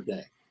to Notre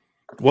Dame.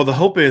 Well, the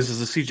hope is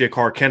the CJ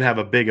Carr can have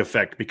a big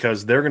effect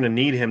because they're going to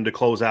need him to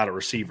close out a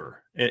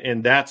receiver.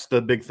 And that's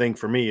the big thing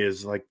for me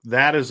is like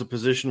that is a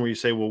position where you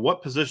say, well,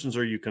 what positions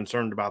are you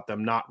concerned about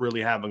them not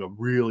really having a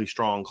really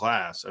strong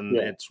class? And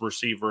it's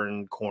receiver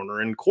and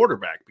corner and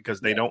quarterback because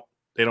they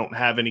don't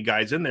have any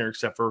guys in there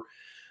except for,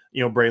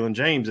 Braylon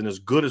James. And as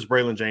good as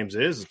Braylon James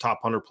is, a top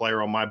 100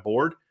 player on my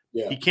board,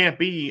 he can't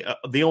be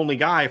the only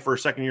guy for a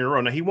second year in a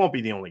row. Now, he won't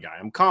be the only guy.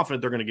 I'm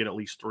confident they're going to get at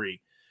least 3.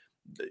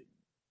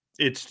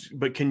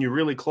 But can you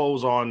really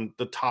close on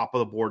the top of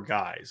the board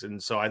guys?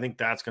 And so I think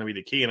that's going to be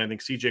the key. And I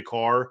think CJ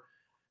Carr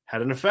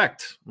had an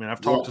effect. I mean,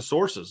 I've talked to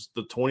sources.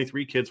 The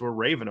 23 kids were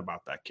raving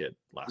about that kid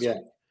last week.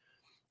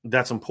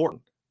 That's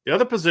important. The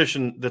other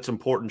position that's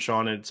important,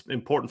 Sean, and it's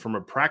important from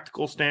a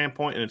practical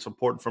standpoint and it's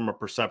important from a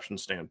perception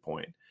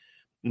standpoint,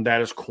 and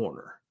that is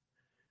corner.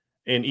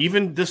 And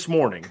even this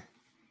morning,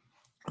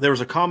 there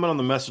was a comment on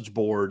the message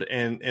board,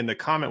 and the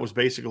comment was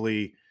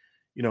basically,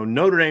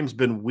 Notre Dame's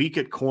been weak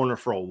at corner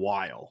for a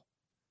while.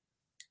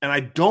 And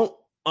I don't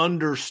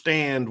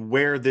understand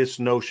where this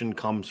notion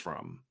comes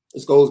from.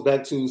 This goes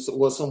back to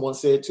what someone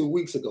said 2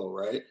 weeks ago,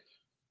 right?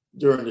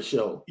 During the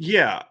show.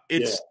 Yeah,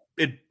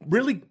 it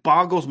really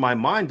boggles my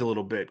mind a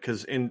little bit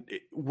because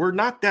we're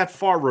not that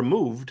far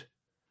removed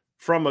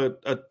from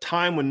a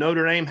time when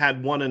Notre Dame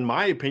had one, in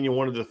my opinion,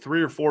 one of the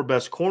 3 or 4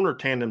 best corner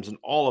tandems in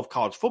all of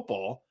college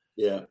football.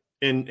 Yeah.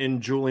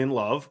 In Julian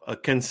Love, a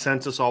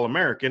consensus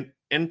All-American,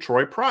 and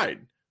Troy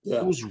Pride,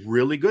 who was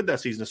really good that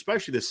season,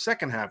 especially the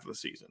second half of the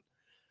season.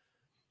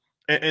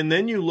 And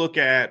then you look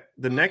at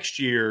the next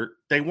year,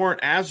 they weren't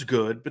as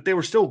good, but they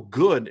were still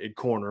good at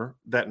corner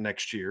that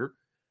next year.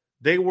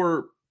 They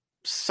were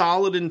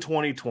solid in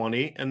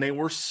 2020, and they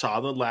were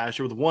solid last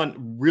year with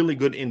one really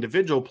good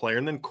individual player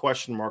and then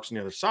question marks on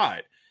the other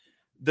side.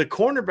 The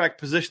cornerback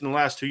position in the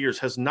last 2 years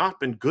has not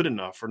been good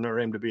enough for Notre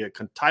Dame to be a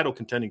title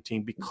contending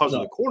team because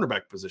of the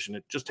cornerback position.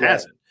 It just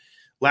hasn't.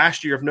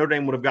 Last year, if Notre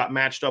Dame would have got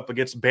matched up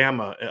against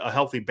Bama, a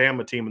healthy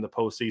Bama team in the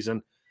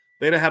postseason,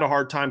 they'd have had a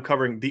hard time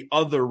covering the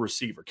other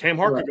receiver. Cam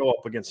Hart could go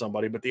up against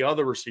somebody, but the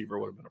other receiver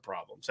would have been a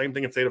problem. Same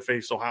thing if they'd have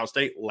faced Ohio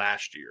State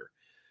last year.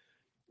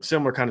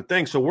 Similar kind of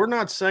thing. So we're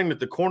not saying that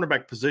the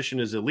cornerback position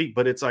is elite,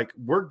 but it's like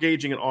we're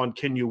gauging it on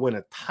can you win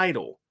a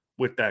title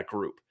with that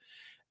group?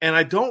 And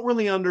I don't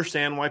really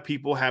understand why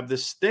people have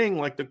this thing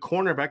like the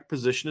cornerback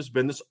position has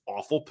been this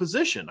awful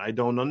position. I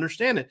don't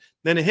understand it.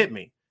 Then it hit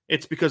me.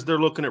 It's because they're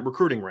looking at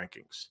recruiting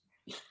rankings.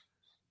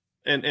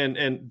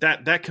 And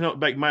that can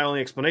be my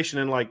only explanation.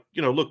 And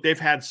look, they've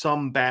had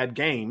some bad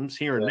games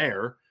here and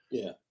there.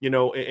 Yeah.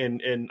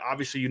 And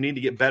obviously you need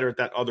to get better at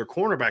that other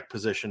cornerback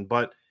position.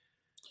 But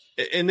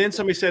and then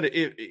somebody said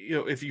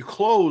if you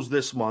close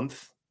this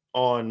month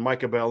on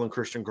Micah Bell and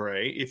Christian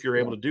Gray, if you're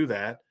able to do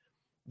that,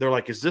 they're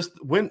like, is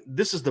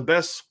this is the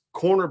best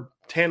corner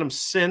tandem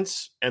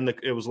since, and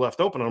it was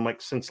left open. And I'm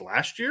like, since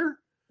last year?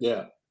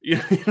 Yeah. You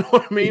know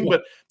what I mean? Yeah.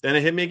 But then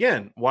it hit me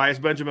again. Why is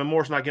Benjamin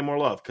Morris not getting more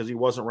love? Because he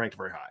wasn't ranked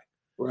very high.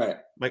 Right.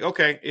 Like,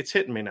 okay, it's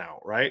hitting me now,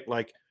 right?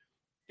 Like,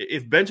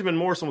 if Benjamin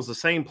Morrison was the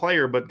same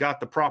player but got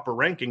the proper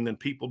ranking, then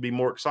people would be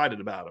more excited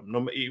about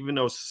him, even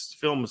though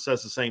film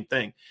says the same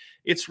thing.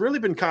 It's really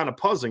been kind of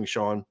puzzling,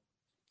 Sean.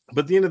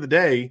 But at the end of the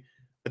day,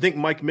 I think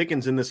Mike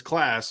Mickens in this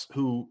class,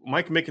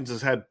 Mike Mickens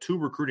has had 2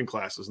 recruiting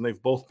classes, and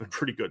they've both been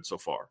pretty good so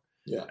far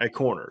at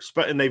corners.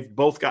 And they've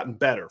both gotten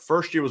better.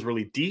 First year was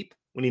really deep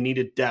when he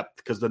needed depth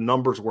because the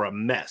numbers were a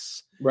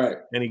mess. Right.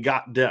 And he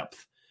got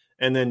depth.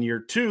 And then year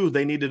 2,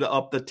 they needed to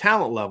up the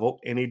talent level,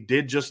 and he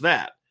did just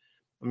that.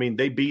 I mean,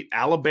 they beat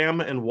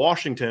Alabama and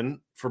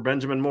Washington for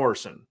Benjamin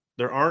Morrison.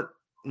 There aren't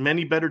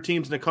many better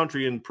teams in the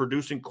country in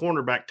producing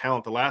cornerback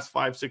talent the last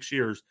 5-6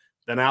 years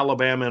than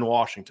Alabama and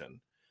Washington.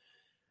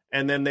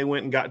 And then they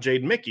went and got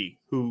Jaden Mickey,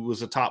 who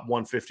was a top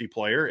 150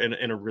 player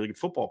and a really good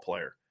football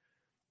player.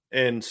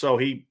 And so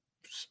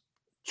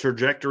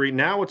trajectory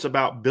now it's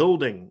about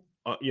building,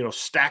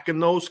 stacking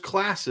those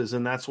classes.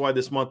 And that's why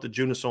this month of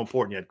June is so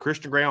important. You had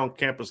Christian Gray on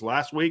campus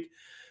last week,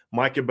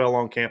 Micah Bell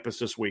on campus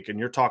this week, and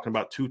you're talking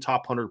about 2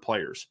 top 100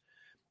 players.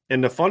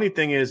 And the funny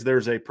thing is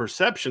there's a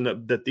perception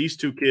that these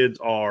 2 kids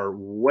are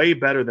way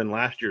better than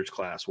last year's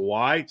class.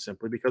 Why?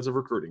 Simply because of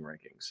recruiting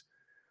rankings.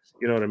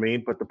 You know what I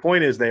mean? But the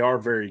point is they are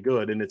very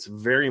good, and it's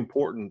very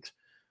important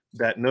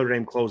that Notre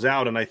Dame close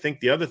out. And I think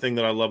the other thing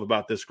that I love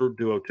about this group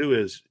duo too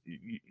is,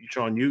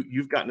 Sean,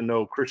 you've gotten to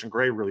know Christian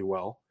Gray really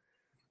well,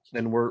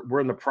 and we're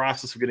in the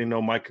process of getting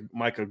to know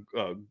Micah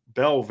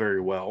Bell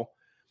very well.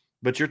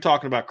 But you're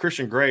talking about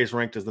Christian Gray is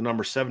ranked as the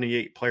number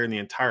 78 player in the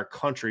entire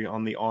country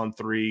on the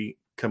On3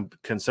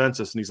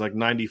 consensus, and he's like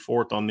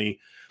 94th on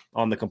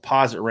the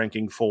composite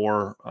ranking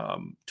for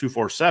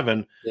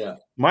 247. Yeah.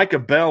 Micah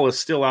Bell is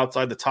still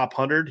outside the top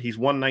 100. He's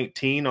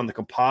 119 on the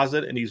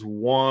composite, and he's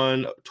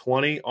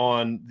 120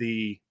 on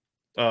the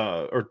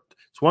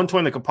it's 120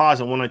 on the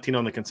composite, 119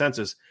 on the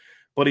consensus.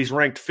 But he's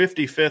ranked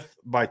 55th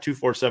by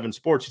 247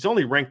 Sports. He's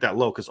only ranked that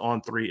low because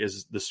On3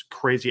 is this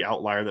crazy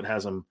outlier that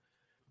has him.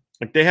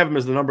 Like they have him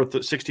as the number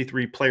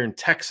 63 player in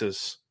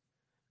Texas.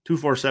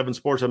 247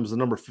 Sports have him as the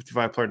number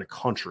 55 player in the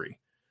country.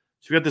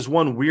 So you got this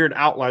one weird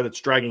outlier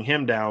that's dragging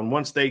him down.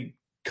 Once they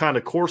kind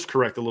of course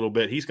correct a little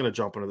bit, he's going to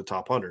jump into the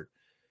top 100.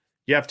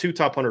 You have 2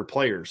 top 100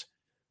 players.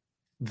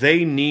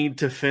 They need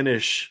to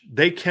finish.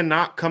 They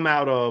cannot come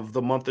out of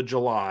the month of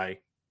July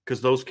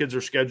because those kids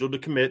are scheduled to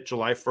commit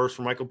July 1st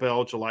for Michael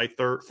Bell, July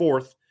 4th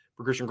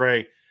for Christian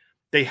Gray.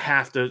 They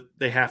have to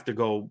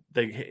go.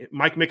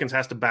 Mike Mickens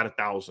has to bat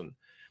 1,000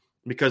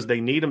 because they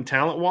need him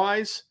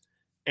talent-wise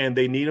and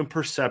they need him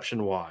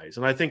perception-wise.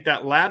 And I think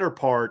that latter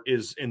part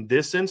is, in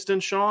this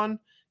instance, Sean,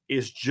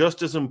 is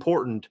just as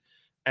important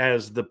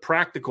as the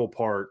practical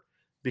part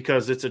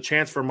because it's a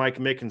chance for Mike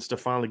Mickens to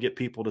finally get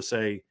people to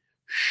say,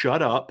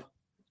 shut up,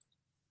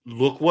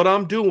 look what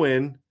I'm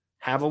doing,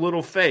 have a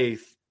little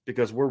faith,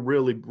 because we're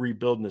really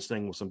rebuilding this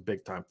thing with some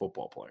big-time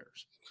football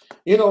players.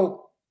 You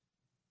know,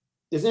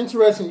 it's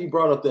interesting you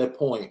brought up that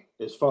point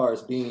as far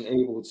as being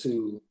able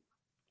to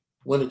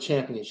win a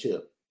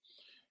championship.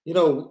 You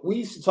know, we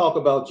used to talk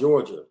about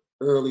Georgia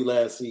early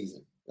last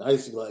season. I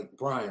used to be like,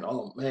 Brian,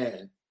 oh,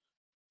 man,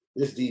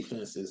 this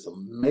defense is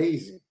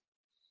amazing.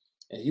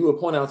 And you would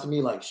point out to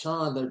me like,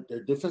 Sean,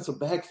 their defensive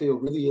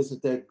backfield really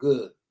isn't that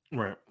good.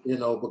 Right. You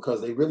know,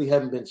 because they really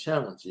haven't been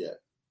challenged yet.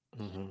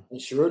 Mm-hmm.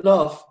 And sure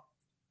enough,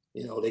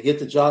 you know, they get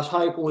to Josh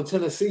Heupel in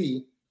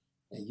Tennessee,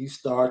 and you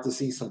start to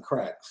see some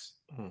cracks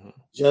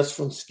just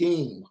from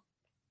scheme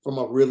from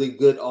a really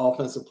good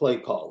offensive play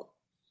caller.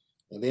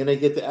 And then they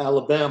get to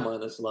Alabama,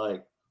 and it's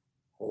like,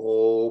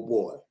 oh,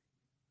 boy.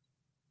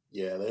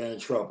 Yeah, they're in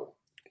trouble.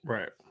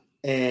 Right.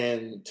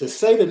 And to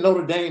say that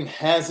Notre Dame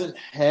hasn't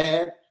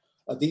had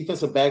a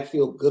defensive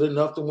backfield good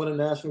enough to win a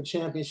national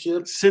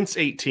championship? Since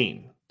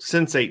 18.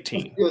 Since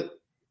 18.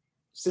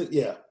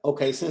 Yeah.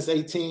 Okay, since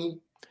 18.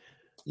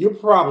 You're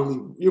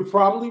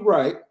probably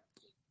right.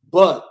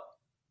 But,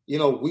 you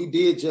know, we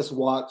did just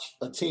watch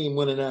a team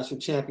win a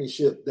national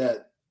championship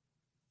that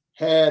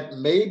had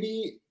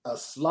maybe a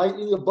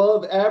slightly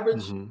above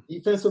average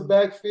defensive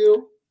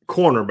backfield.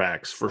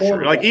 Cornerbacks, for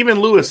sure. Like even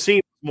Lewis Cine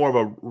is more of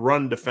a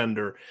run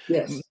defender.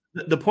 Yes.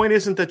 The point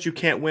isn't that you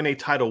can't win a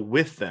title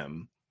with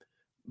them.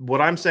 What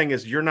I'm saying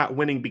is you're not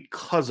winning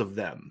because of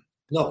them.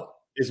 No.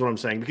 Is what I'm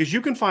saying. Because you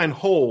can find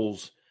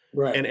holes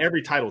right. in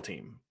every title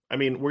team. I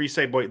mean, where you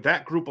say, boy,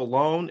 that group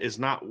alone is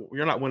not –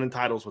 you're not winning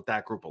titles with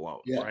that group alone,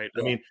 right?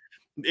 Yeah. I mean,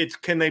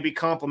 can they be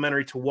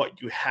complementary to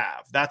what you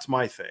have? That's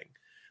my thing.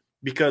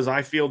 Because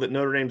I feel that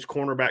Notre Dame's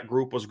cornerback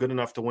group was good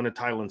enough to win a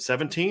title in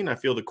 17. I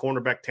feel the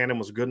cornerback tandem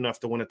was good enough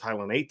to win a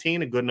title in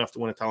 18 and good enough to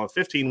win a title in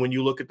 15 when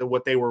you look at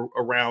what they were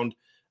around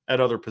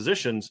at other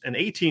positions. In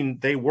 18,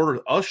 they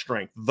were the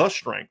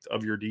strength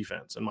of your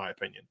defense, in my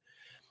opinion,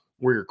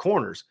 were your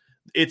corners.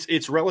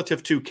 It's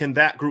relative to, can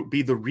that group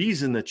be the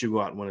reason that you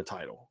go out and win a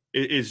title?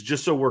 It's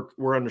just so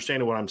we're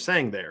understanding what I'm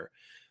saying there.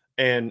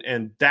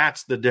 And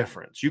that's the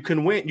difference. You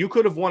can win. You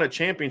could have won a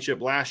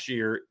championship last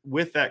year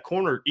with that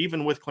corner,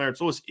 even with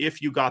Clarence Lewis,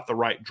 if you got the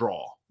right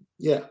draw.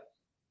 Yeah.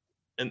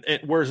 And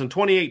whereas in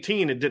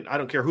 2018, it didn't. I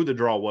don't care who the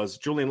draw was.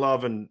 Julian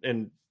Love and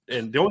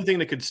the only thing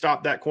that could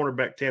stop that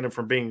cornerback tandem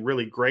from being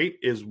really great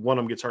is one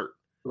of them gets hurt.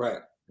 Right.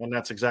 And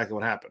that's exactly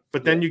what happened.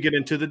 But then you get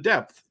into the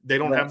depth. They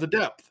don't have the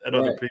depth that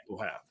other people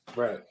have.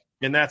 Right.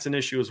 And that's an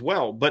issue as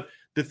well. But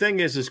the thing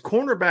is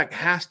cornerback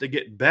has to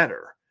get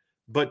better.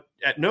 But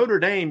at Notre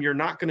Dame, you're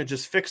not going to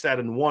just fix that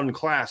in one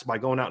class by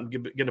going out and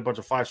getting a bunch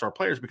of five-star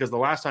players, because the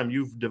last time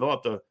you've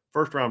developed a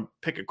first-round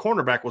pick at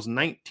cornerback was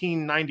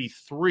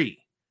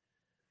 1993,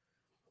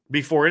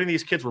 before any of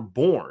these kids were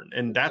born,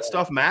 and that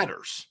stuff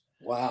matters.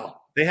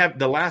 Wow. They have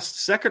the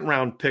last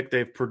second-round pick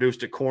they've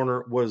produced at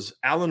corner was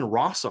Allen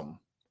Rossum,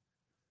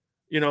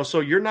 So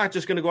you're not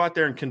just going to go out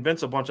there and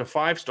convince a bunch of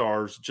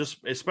 5-stars, just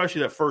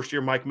especially that first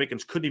year Mike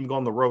Mickens couldn't even go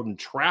on the road and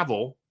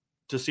travel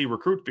to see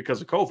recruits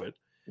because of COVID.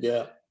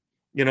 Yeah.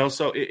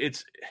 So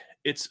it's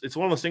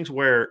one of those things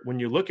where when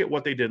you look at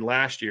what they did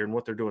last year and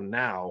what they're doing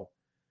now,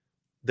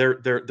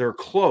 they're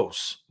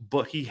close,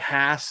 but he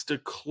has to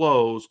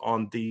close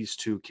on these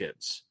two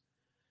kids.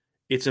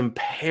 It's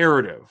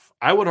imperative.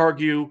 I would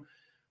argue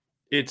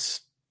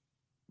it's,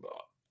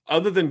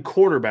 other than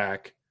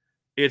quarterback,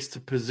 it's the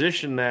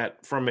position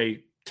that from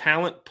a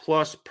talent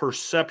plus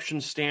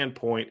perception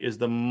standpoint is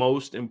the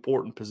most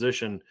important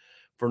position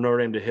for Notre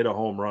Dame to hit a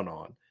home run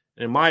on.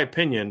 And in my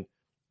opinion,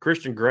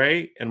 Christian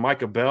Gray and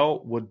Micah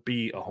Bell would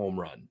be a home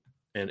run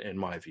in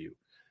my view.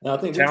 Now, I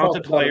think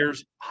talented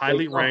players,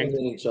 highly ranked,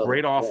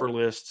 great offer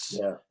lists,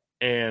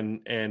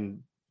 and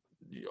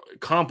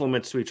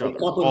compliments to each other. They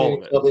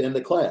complement each other in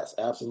the class,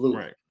 absolutely.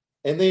 Right.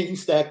 And then you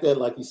stack that,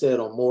 like you said,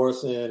 on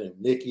Morrison and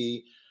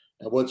Mickey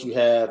and what you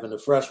have in the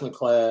freshman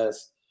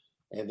class,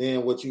 and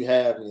then what you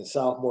have in the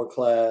sophomore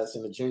class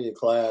and the junior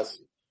class.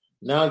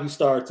 Now you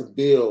start to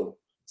build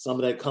some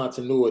of that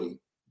continuity.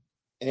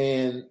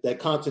 And that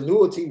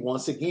continuity,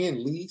 once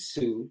again, leads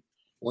to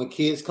when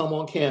kids come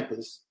on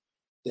campus,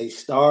 they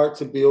start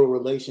to build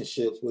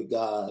relationships with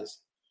guys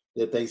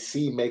that they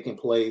see making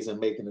plays and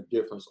making a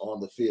difference on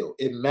the field.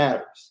 It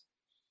matters.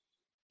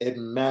 It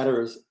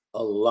matters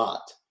a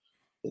lot,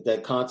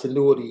 that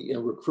continuity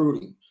in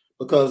recruiting,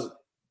 because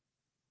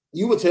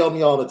you would tell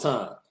me all the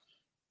time,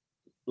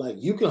 like,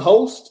 you can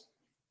host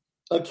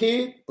a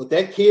kid, but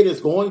that kid is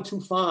going to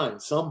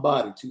find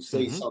somebody to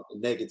say something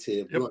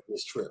negative during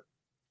this trip.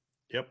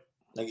 Yep.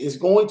 Like, it's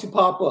going to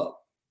pop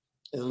up.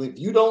 And if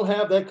you don't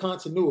have that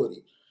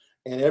continuity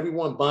and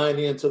everyone buying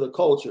into the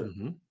culture,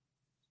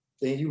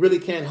 then you really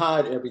can't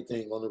hide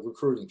everything on the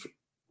recruiting,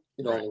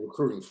 on the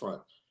recruiting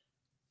front.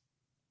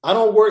 I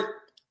don't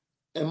work,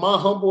 in my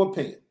humble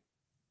opinion,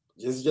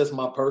 this is just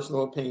my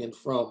personal opinion,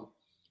 from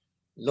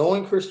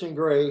knowing Christian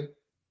Gray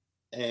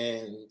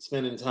and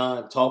spending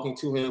time talking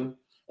to him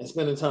and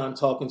spending time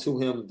talking to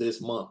him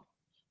this month.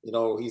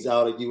 He's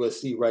out at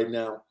USC right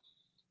now.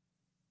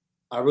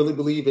 I really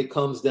believe it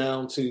comes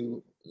down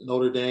to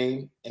Notre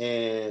Dame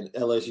and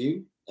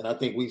LSU. And I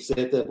think we've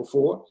said that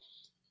before.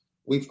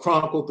 We've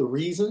chronicled the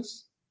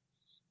reasons.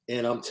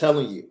 And I'm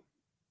telling you,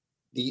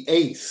 the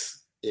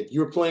ace, if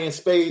you're playing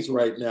spades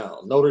right now,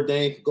 Notre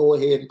Dame could go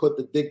ahead and put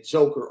the big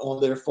joker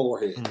on their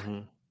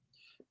forehead.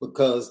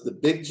 Because the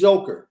big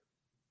joker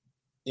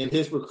in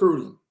his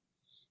recruiting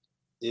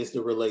is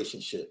the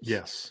relationships.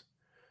 Yes.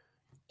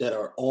 That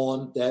are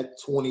on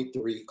that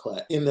 23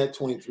 class, in that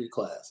 23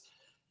 class.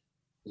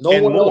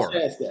 No one else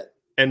has that.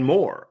 And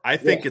more. I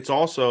think it's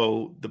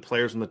also the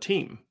players on the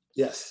team.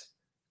 Yes.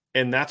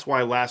 And that's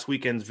why last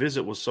weekend's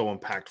visit was so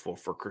impactful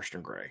for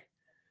Christian Gray.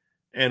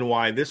 And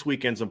why this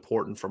weekend's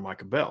important for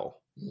Micah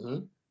Bell.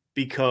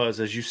 Because,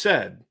 as you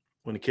said,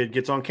 when a kid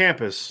gets on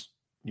campus,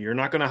 you're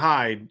not going to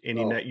hide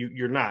any net.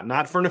 You're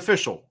not for an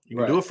official. You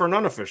can do it for an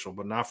unofficial,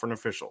 but not for an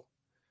official.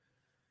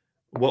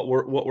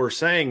 What we're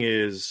saying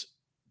is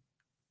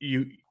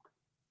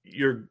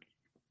you're.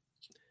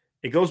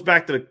 It goes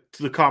back to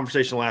the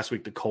conversation last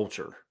week, the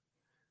culture.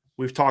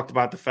 We've talked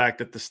about the fact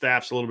that the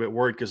staff's a little bit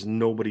worried because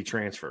nobody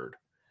transferred,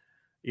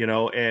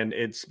 and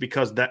it's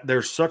because that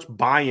there's such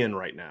buy-in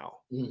right now.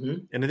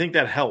 And I think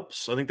that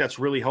helps. I think that's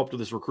really helped with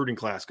this recruiting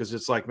class, because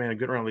it's like, man,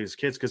 getting around these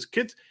kids, because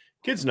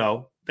kids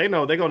know, they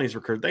go on these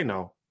recruits. They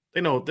know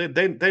they know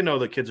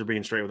that kids are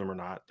being straight with them or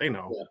not. They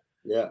know.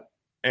 Yeah.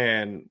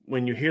 And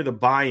when you hear the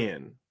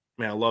buy-in,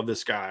 man, I love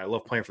this guy. I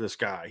love playing for this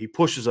guy. He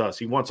pushes us.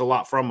 He wants a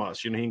lot from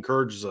us. He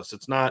encourages us.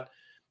 It's not,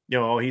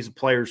 he's a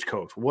player's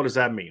coach. What does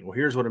that mean? Well,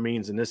 here's what it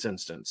means in this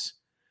instance.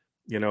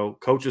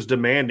 Coach is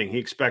demanding. He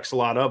expects a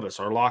lot of us.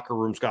 Our locker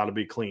room's got to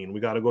be clean. We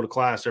got to go to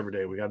class every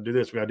day. We got to do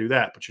this. We got to do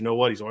that. But you know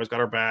what? He's always got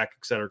our back,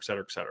 et cetera, et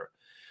cetera, et cetera.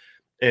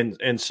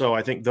 And so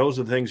I think those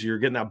are the things you're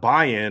getting, that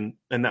buy-in,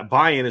 and that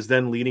buy-in is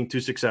then leading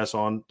to success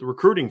on the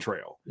recruiting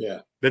trail.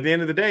 Yeah. But at the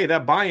end of the day,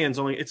 that buy-in's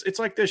only, it's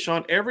like this,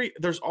 Sean,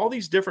 there's all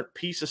these different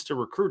pieces to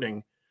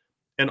recruiting,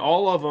 and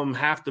all of them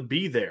have to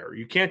be there.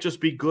 You can't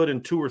just be good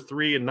in 2 or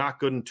 3 and not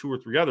good in 2 or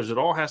 3 others. It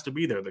all has to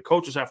be there. The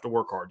coaches have to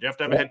work hard. You have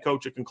to have a head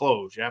coach that can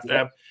close. You have to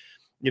have,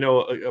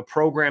 a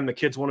program the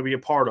kids want to be a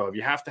part of.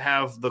 You have to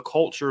have the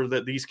culture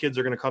that these kids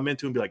are going to come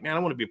into and be like, man, I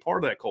want to be a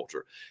part of that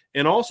culture.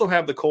 And also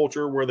have the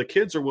culture where the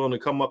kids are willing to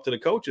come up to the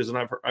coaches. And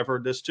I've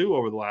heard this too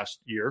over the last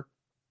year,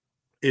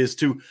 is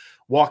to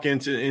walk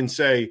into and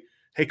say,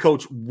 hey,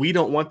 coach, we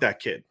don't want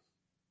that kid.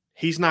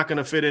 He's not going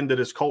to fit into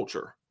this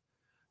culture.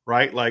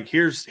 Right? Like,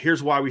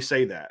 here's why we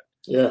say that.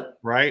 Yeah.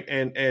 Right.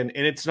 And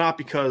it's not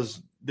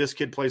because this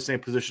kid plays the same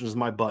position as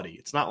my buddy.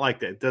 It's not like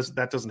that.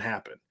 That doesn't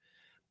happen.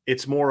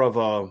 It's more of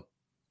a,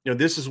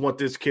 this is what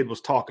this kid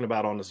was talking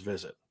about on this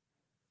visit.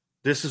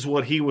 This is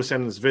what he was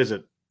saying on this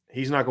visit.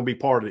 He's not going to be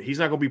part of it. He's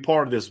not going to be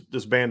part of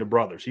this band of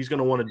brothers. He's going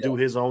to want to do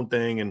his own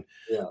thing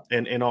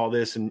and all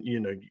this. And,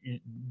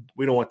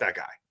 we don't want that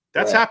guy.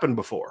 That's happened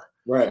before.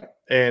 Right.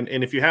 And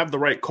if you have the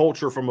right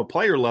culture from a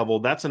player level,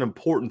 that's an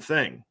important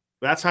thing.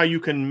 That's how you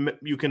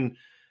can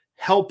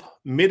help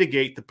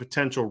mitigate the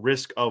potential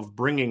risk of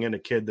bringing in a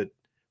kid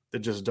that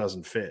just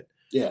doesn't fit.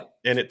 Yeah.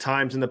 And at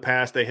times in the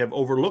past, they have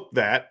overlooked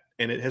that,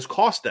 and it has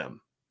cost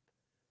them.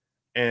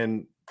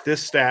 And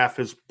this staff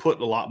has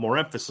put a lot more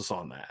emphasis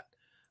on that.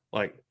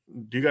 Like,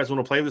 do you guys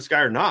want to play this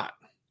guy or not?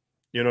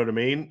 You know what I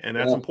mean? And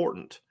that's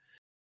important.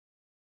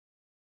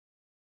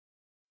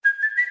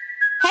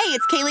 Hey,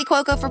 it's Kaylee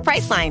Cuoco for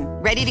Priceline.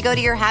 Ready to go to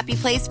your happy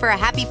place for a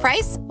happy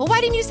price? Well, why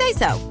didn't you say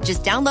so?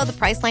 Just download the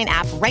Priceline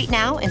app right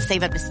now and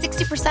save up to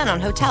 60% on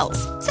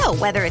hotels. So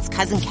whether it's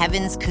Cousin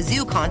Kevin's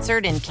Kazoo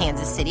Concert in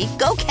Kansas City,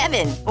 go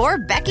Kevin, or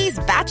Becky's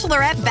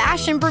Bachelorette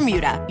Bash in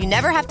Bermuda, you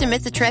never have to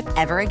miss a trip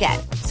ever again.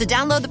 So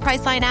download the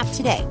Priceline app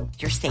today.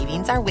 Your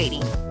savings are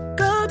waiting.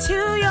 Go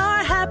to your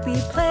happy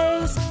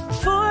place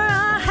for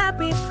a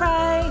happy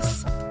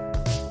price.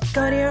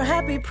 Go to your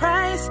happy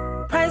price,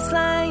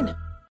 Priceline.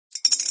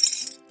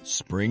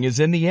 Spring is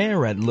in the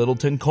air at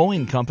Littleton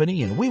Coin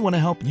Company, and we want to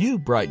help you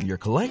brighten your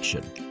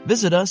collection.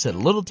 Visit us at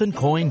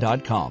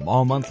littletoncoin.com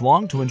all month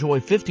long to enjoy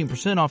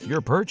 15% off your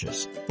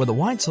purchase. With a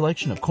wide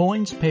selection of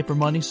coins, paper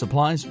money,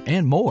 supplies,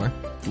 and more,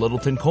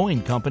 Littleton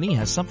Coin Company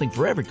has something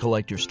for every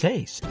collector's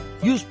taste.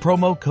 Use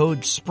promo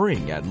code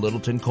SPRING at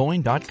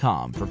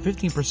littletoncoin.com for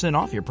 15%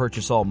 off your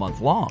purchase all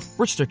month long.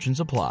 Restrictions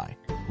apply.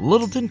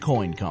 Littleton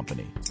Coin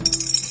Company.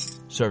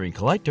 Serving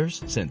collectors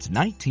since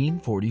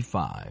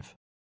 1945.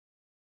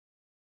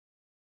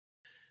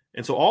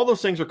 And so all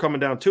those things are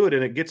coming down to it,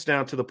 and it gets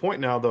down to the point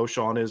now, though,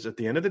 Sean, is at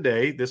the end of the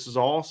day, this is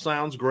all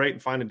sounds great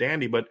and fine and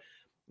dandy, but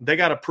they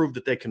got to prove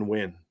that they can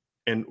win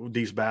in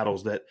these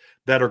battles that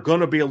are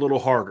going to be a little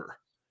harder.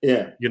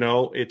 Yeah. You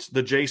know, it's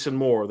the Jason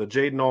Moore, the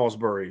Jaden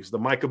Alsburys, the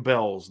Micah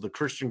Bells, the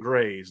Christian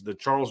Grays, the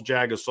Charles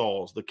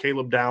Jagasols, the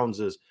Caleb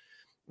Downses,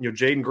 you know,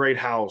 Jaden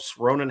Greathouse,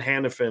 Ronan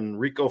Hannafin,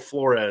 Rico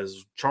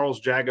Flores,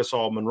 Charles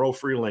Jagasol, Monroe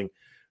Freeling.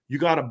 You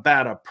got to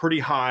bat a pretty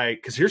high,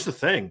 because here's the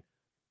thing,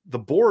 the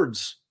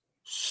board's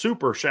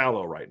super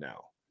shallow right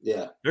now.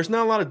 Yeah. There's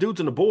not a lot of dudes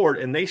on the board,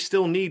 and they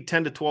still need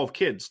 10 to 12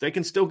 kids. They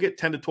can still get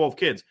 10 to 12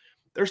 kids.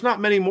 There's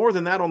not many more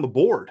than that on the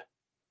board.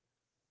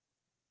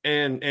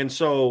 And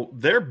so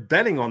they're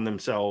betting on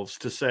themselves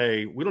to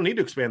say, we don't need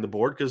to expand the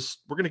board because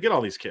we're going to get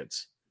all these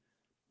kids.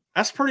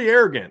 That's pretty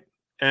arrogant,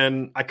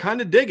 and I kind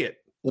of dig it.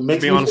 It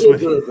makes me feel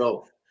good,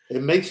 though.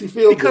 It makes you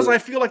feel because good. I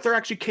feel like they're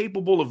actually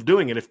capable of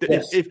doing it.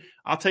 If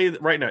I'll tell you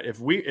right now,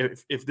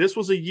 if this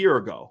was a year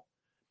ago,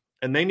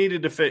 and they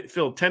needed to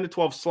fill 10 to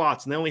 12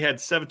 slots, and they only had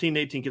 17,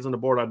 18 kids on the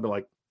board, I'd be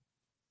like,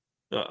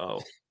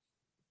 uh-oh,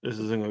 this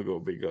isn't going to go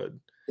be good.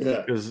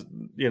 Yeah.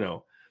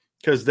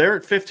 Because they're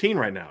at 15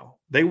 right now.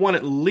 They want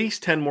at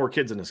least 10 more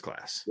kids in this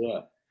class.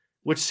 Yeah.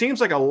 Which seems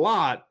like a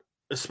lot,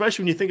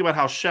 especially when you think about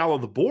how shallow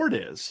the board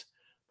is.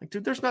 Like,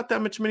 dude, there's not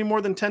that many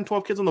more than 10,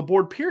 12 kids on the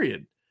board,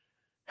 period.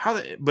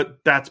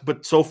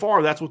 But so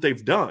far, that's what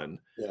they've done.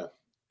 Yeah.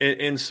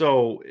 And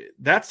so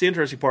that's the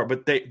interesting part.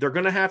 But they're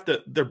going to have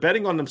to, they're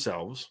betting on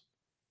themselves.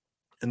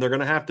 And they're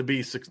going to have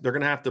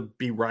to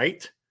be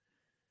right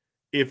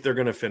if they're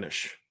going to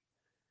finish.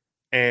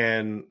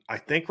 And I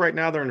think right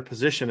now they're in a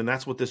position, and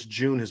that's what this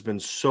June has been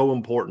so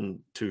important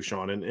to,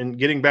 Sean. And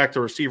getting back to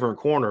receiver and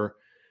corner,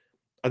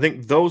 I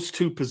think those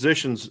two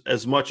positions,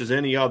 as much as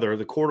any other,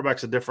 the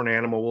quarterback's a different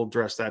animal. We'll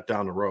address that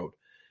down the road.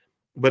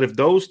 But if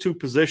those two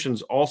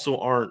positions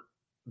also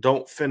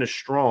don't finish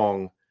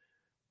strong,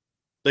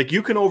 like,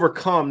 you can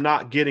overcome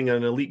not getting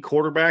an elite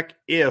quarterback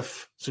now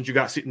that you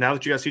got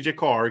CJ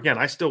Carr. Again,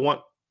 I still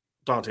want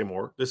Dante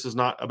Moore. This is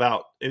not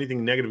about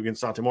anything negative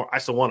against Dante Moore. I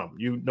still want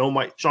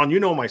him. Sean, you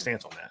know my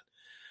stance on that.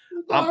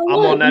 I'm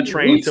on that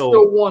train until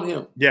still want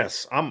him.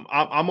 Yes, I'm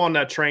on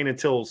that train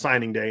until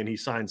signing day, and he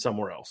signs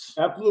somewhere else.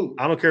 Absolutely.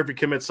 I don't care if he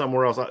commits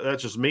somewhere else.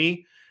 That's just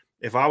me.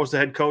 If I was the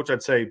head coach,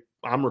 I'd say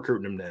I'm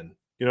recruiting him then.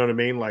 You know what I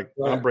mean? Like,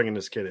 right. I'm bringing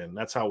this kid in.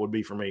 That's how it would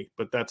be for me.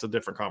 But that's a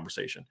different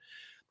conversation.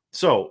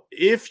 So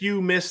if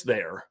you miss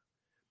there,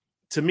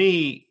 to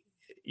me,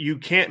 you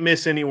can't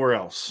miss anywhere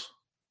else.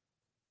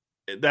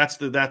 That's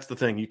the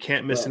thing. You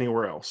can't miss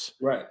anywhere else.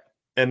 Right.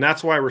 And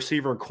that's why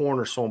receiver and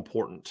corner is so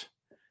important.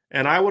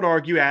 And I would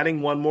argue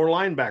adding one more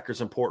linebacker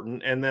is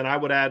important. And then I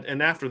would add,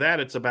 and after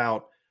that, it's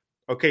about,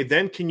 okay,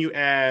 then can you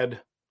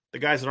add the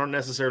guys that aren't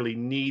necessarily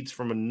needs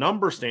from a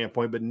number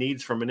standpoint, but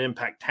needs from an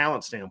impact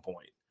talent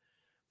standpoint?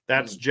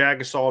 That's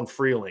Jagasol and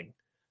Freeling.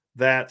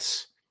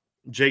 That's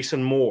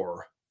Jason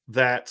Moore.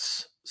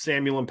 That's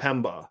Samuel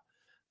Mpemba.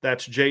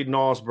 That's Jaden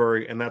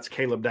Alsbury. And that's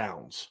Caleb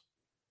Downs.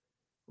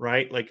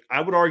 Right? Like,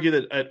 I would argue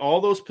that at all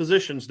those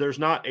positions, there's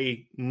not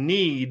a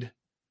need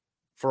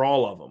for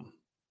all of them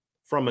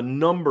from a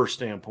number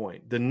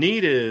standpoint. The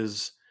need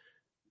is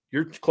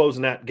you're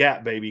closing that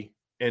gap, baby,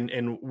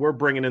 and we're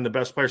bringing in the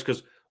best players,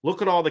 because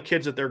look at all the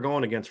kids that they're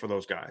going against for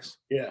those guys.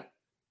 Yeah.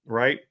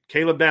 Right?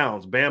 Caleb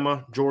Downs,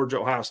 Bama,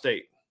 Georgia, Ohio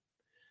State.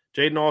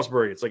 Jaden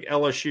Alsbury, it's like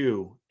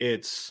LSU.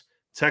 It's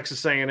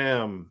Texas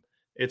A&M.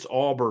 It's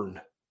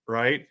Auburn,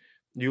 right?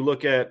 You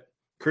look at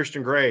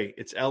Christian Gray,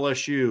 it's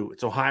LSU,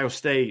 it's Ohio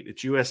State,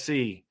 it's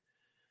USC.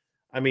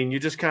 I mean, you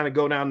just kind of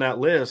go down that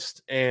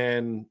list,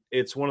 and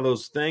it's one of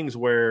those things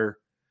where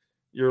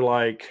you're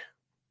like,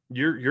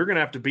 you're going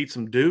to have to beat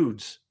some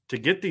dudes to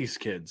get these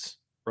kids,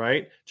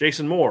 right?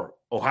 Jason Moore,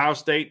 Ohio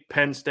State,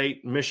 Penn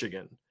State,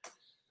 Michigan.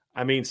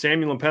 I mean,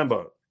 Samuel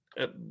Mpemba,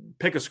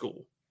 pick a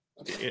school,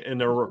 and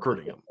they're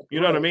recruiting them. You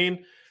know what I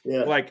mean?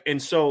 Yeah.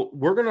 And so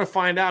we're going to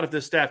find out if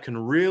this staff can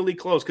really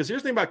close. Because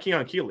here's the thing about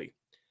Keon Keeley.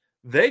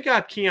 They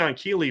got Keon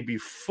Keeley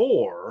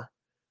before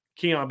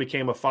Keon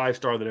became a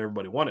 5-star that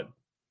everybody wanted.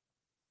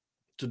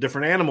 It's a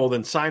different animal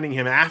than signing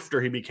him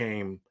after he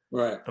became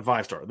a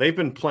 5-star. They've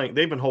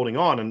been holding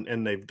on,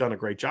 and they've done a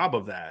great job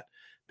of that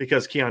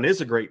because Keon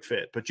is a great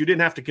fit. But you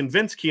didn't have to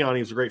convince Keon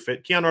he was a great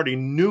fit. Keon already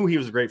knew he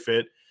was a great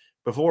fit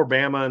before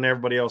Bama and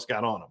everybody else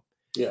got on him.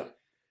 Yeah.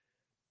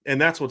 And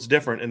that's what's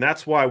different. And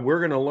that's why we're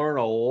going to learn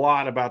a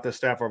lot about this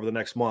staff over the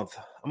next month.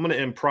 I'm going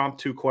to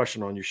impromptu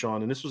question on you,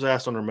 Sean. And this was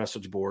asked on our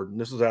message board. And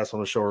this was asked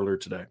on the show earlier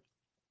today.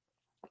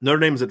 Notre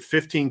Dame is at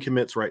 15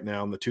 commits right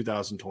now in the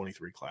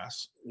 2023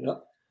 class.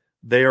 Yep.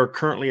 They are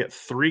currently at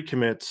 3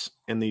 commits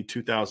in the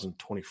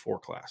 2024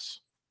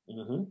 class.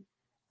 Mm-hmm.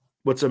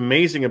 What's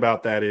amazing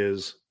about that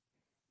is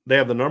they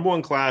have the number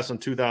 1 class in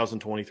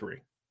 2023.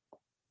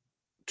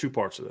 2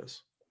 parts of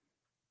this.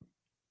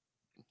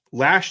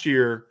 Last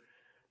year,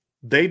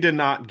 they did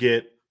not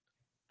get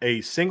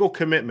a single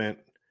commitment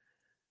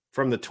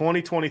from the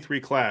 2023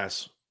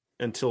 class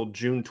until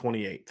June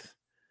 28th.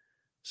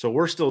 So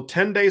we're still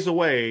 10 days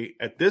away.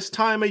 At this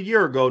time a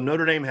year ago,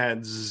 Notre Dame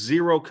had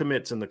 0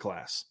 commits in the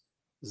class.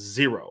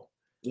 0.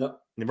 Yep.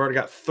 They've already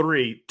got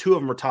 3. 2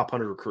 of them are top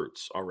 100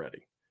 recruits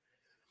already.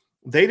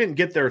 They didn't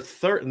get their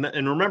third.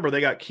 And remember,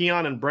 they got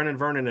Keon and Brennan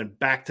Vernon in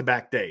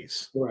back-to-back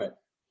days. Right.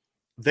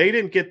 They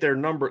didn't get their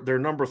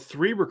number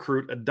 3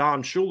 recruit,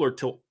 Adon Schuler,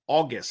 till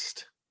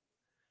August.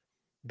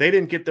 They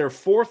didn't get their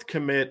 4th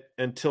commit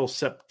until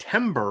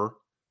September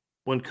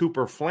when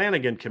Cooper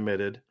Flanagan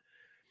committed.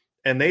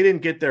 And they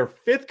didn't get their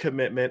 5th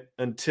commitment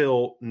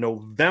until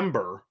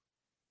November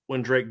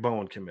when Drake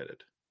Bowen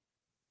committed.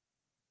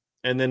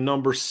 And then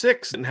number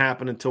 6 didn't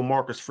happen until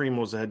Marcus Freeman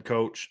was the head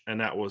coach,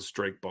 and that was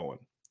Drake Bowen.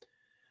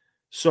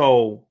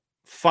 So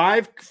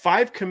 5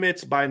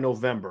 commits by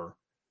November,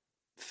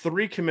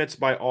 3 commits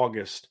by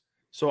August.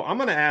 So I'm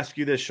going to ask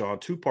you this, Sean,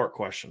 2-part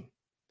question.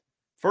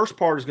 First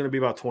part is going to be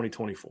about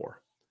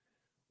 2024.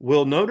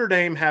 Will Notre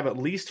Dame have at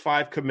least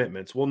 5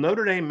 commitments? Will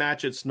Notre Dame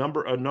match its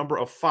number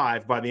of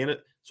 5 by the end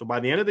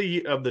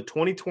of the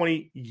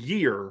 2020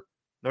 year?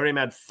 Notre Dame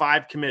had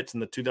 5 commits in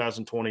the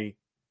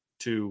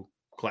 2022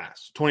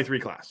 class, 23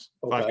 class,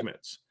 5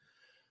 commits.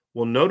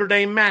 Will Notre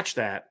Dame match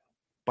that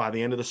by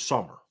the end of the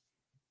summer?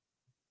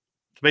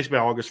 It's basically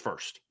August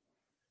 1st.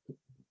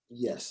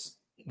 Yes.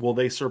 Will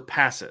they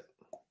surpass it?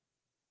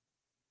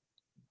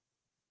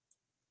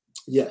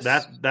 Yes.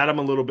 That I'm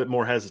a little bit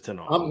more hesitant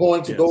on. I'm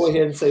going to go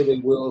ahead and say they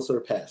will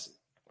surpass it.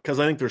 Because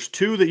I think there's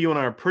 2 that you and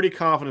I are pretty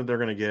confident they're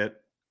going to get.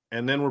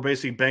 And then we're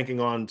basically banking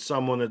on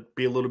someone to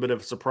be a little bit of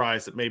a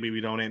surprise that maybe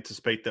we don't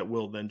anticipate that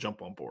will then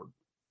jump on board.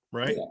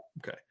 Right? Yeah.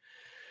 Okay.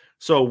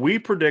 So we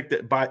predict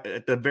that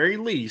at the very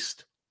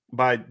least,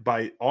 by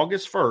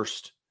August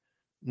 1st,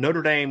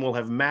 Notre Dame will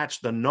have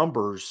matched the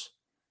numbers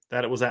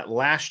that it was at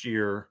last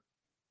year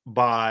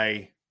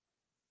by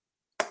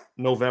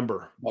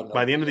November,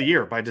 by the end of the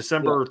year, by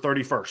December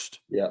 31st.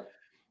 Yeah.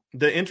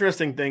 The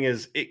interesting thing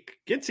is it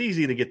gets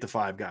easy to get to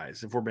 5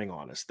 guys, if we're being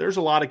honest. There's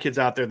a lot of kids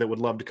out there that would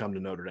love to come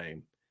to Notre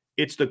Dame.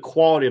 It's the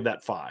quality of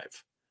that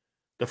 5.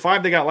 The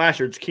 5 they got last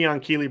year, it's Keon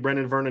Keeley,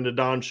 Brendan Vernon,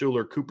 Adon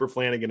Schuler, Cooper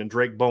Flanagan, and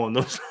Drake Bowen.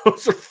 Those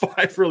are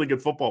 5 really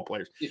good football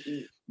players.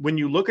 When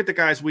you look at the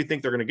guys we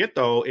think they're going to get,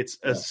 though, it's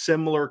a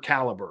similar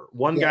caliber.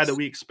 One guy that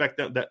we expect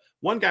that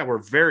one guy we're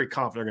very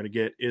confident they're going to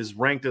get is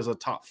ranked as a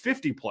top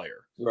 50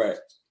 player. Right.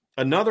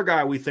 Another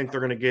guy we think they're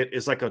going to get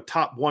is like a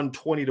top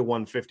 120 to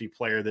 150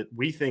 player that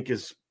we think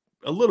is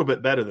a little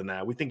bit better than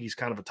that. We think he's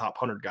kind of a top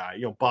 100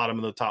 guy, bottom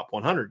of the top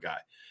 100 guy.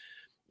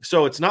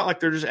 So it's not like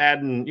they're just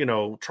adding,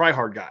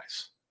 try-hard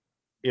guys.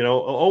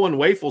 Owen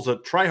Wafel's a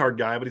try-hard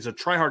guy, but he's a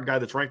try-hard guy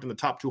that's ranked in the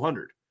top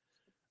 200,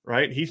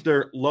 right? He's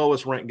their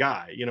lowest ranked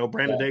guy.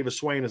 Brandon Davis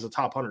Swain is a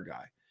top 100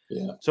 guy.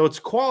 Yeah. So it's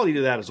quality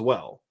to that as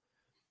well.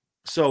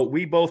 So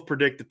we both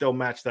predict that they'll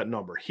match that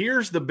number.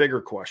 Here's the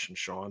bigger question,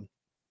 Sean,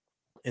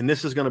 and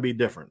this is going to be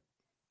different.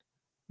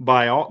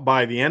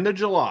 By the end of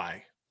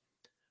July,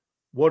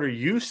 what are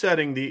you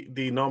setting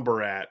the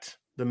number at,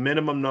 the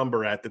minimum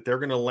number at that they're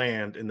going to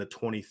land in the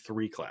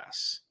 23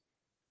 class?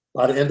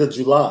 By the end of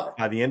July.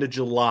 By the end of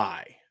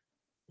July.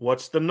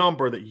 What's the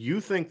number that you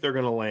think they're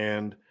going to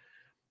land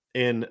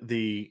in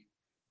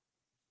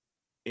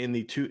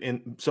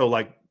so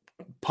like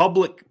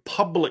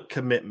public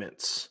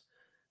commitments,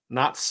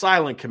 not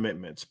silent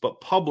commitments, but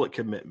public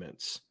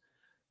commitments?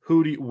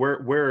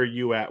 Where are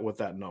you at with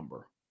that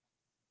number?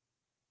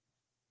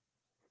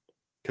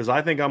 Because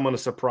I think I'm going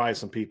to surprise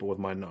some people with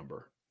my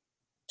number.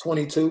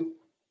 22.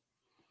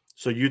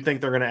 So you think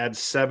they're going to add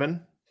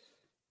 7?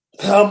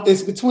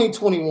 It's between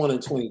 21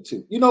 and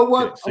 22. You know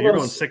what? Okay, so you're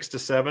going 6 to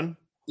 7?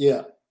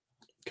 Yeah.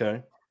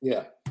 Okay.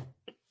 Yeah.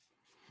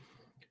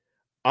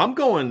 I'm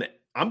going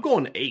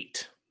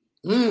 8.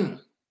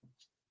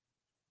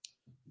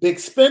 Big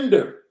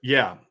spender.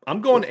 Yeah,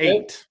 I'm going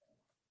 8.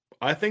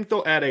 I think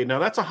they'll add 8. Now,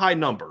 that's a high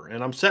number,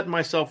 and I'm setting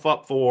myself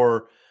up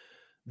for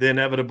the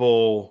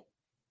inevitable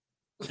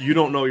you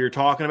don't know what you're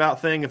talking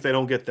about thing if they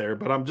don't get there.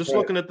 But I'm just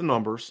looking at the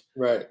numbers.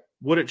 Right.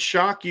 Would it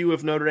shock you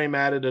if Notre Dame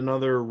added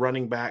another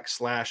running back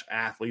 /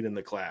 athlete in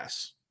the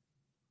class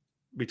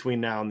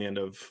between now and the end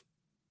of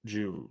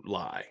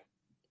July?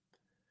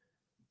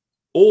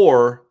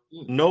 Or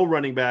no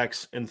running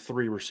backs and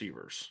 3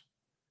 receivers?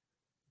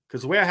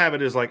 Because the way I have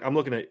it is like I'm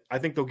looking at – I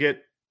think they'll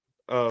get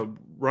a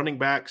running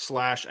back /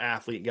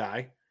 athlete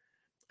guy.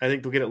 I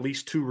think they'll get at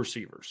least 2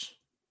 receivers.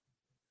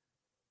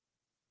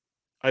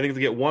 I think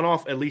they'll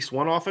get at least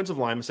one offensive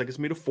lineman, so that gets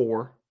me to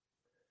 4.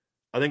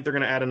 I think they're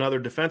going to add another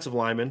defensive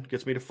lineman,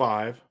 gets me to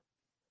 5.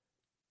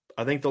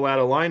 I think they'll add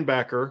a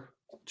linebacker,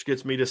 which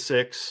gets me to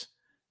 6.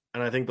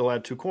 And I think they'll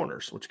add 2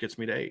 corners, which gets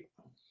me to 8.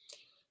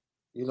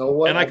 You know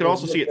what? And I could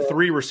also see it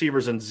 3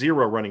 receivers and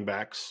 0 running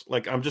backs.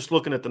 Like, I'm just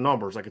looking at the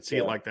numbers. I could see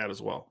it like that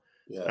as well.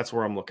 Yeah. That's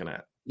where I'm looking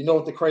at. You know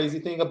what the crazy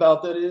thing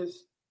about that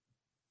is?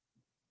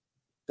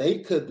 They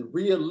could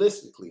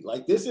realistically,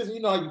 like this is,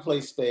 you know how you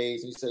play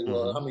spades and you say,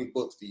 well, how many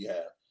books do you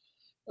have?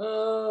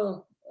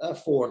 I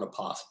have 4 in the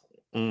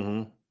possible.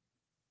 Mm-hmm.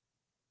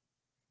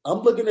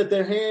 I'm looking at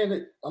their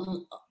hand.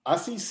 I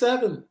see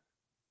 7.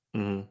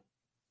 Mm-hmm.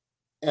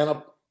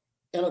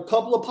 And a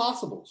couple of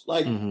possibles.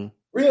 Like,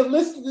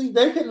 realistically,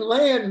 they can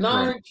land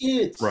 9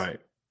 kids. Right.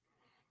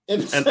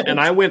 And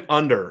I went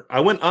under. I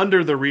went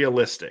under the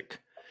realistic.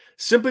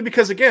 Simply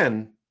because,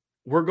 again,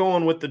 we're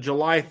going with the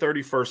July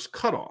 31st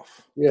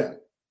cutoff. Yeah.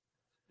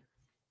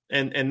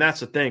 And that's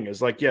the thing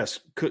is like, yes,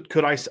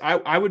 could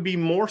I would be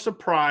more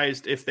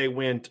surprised if they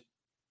went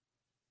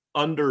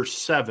under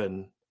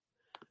 7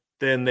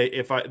 than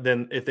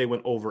if they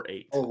went over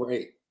 8. Over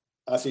 8.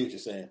 I see what you're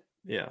saying.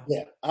 Yeah.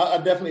 Yeah. I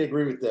definitely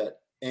agree with that.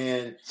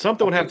 And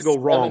something would have to go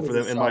wrong for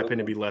them, in my opinion,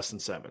 to be less than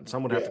 7.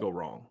 Some would have to go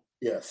wrong.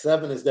 Yeah.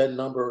 7 is that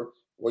number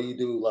where you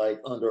do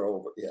like under,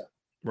 over. Yeah.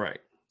 Right.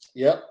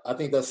 Yep. I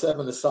think that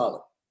 7 is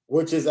solid,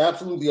 which is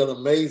absolutely an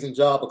amazing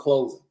job of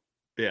closing.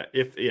 Yeah.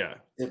 If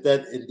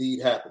that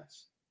indeed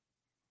happens.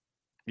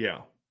 Yeah.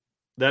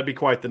 That'd be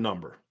quite the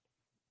number.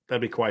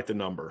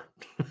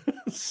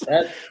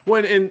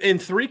 When in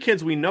 3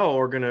 kids we know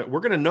we're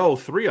gonna know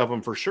 3 of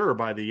them for sure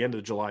by the end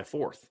of July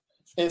 4th.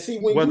 And see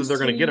whether they're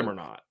gonna get them or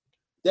not.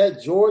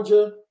 That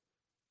Georgia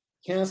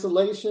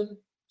cancellation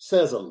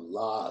says a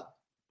lot.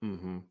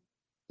 Mm-hmm.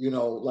 You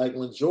know, like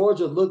when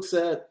Georgia looks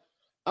at,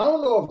 I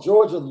don't know if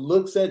Georgia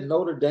looks at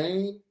Notre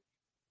Dame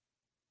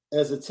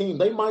as a team.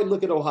 They might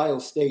look at Ohio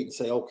State and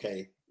say,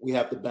 okay, we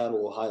have to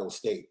battle Ohio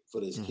State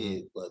for this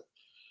kid, but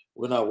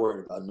we're not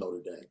worried about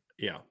Notre Dame.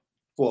 Yeah.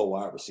 For a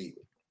wide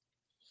receiver.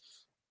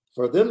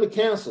 For them to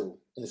cancel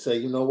and say,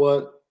 you know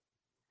what?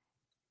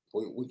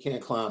 We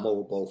can't climb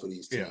over both of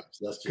these teams.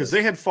 Yeah. Because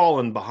they had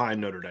fallen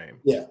behind Notre Dame.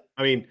 Yeah.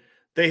 I mean,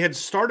 they had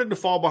started to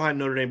fall behind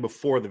Notre Dame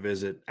before the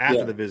visit.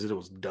 After the visit, it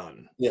was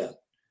done. Yeah.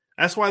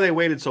 That's why they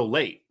waited so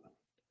late.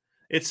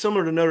 It's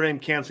similar to Notre Dame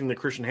canceling the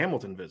Christian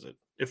Hamilton visit.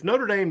 If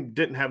Notre Dame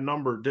didn't have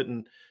numbers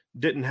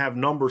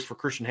for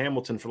Christian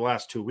Hamilton for the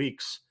last 2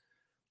 weeks,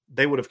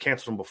 they would have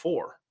canceled them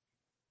before.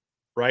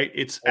 Right?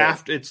 It's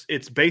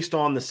based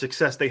on the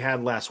success they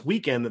had last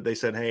weekend that they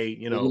said, hey,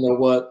 you know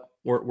what?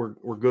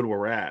 We're good where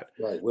we're at.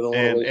 Right. We don't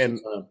want to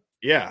waste time.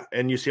 Yeah,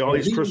 and you see all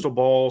these crystal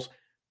balls.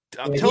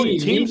 I'm telling you,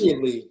 teams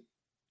immediately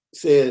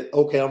said,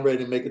 okay, I'm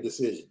ready to make a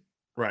decision.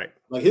 Right.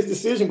 Like his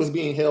decision was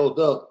being held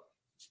up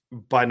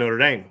by Notre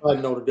Dame.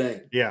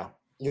 Yeah.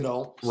 You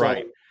know.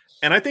 Right.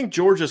 And I think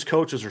Georgia's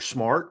coaches are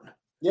smart.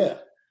 Yeah.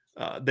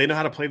 They know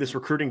how to play this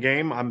recruiting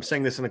game. I'm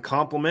saying this in a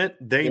compliment.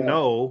 They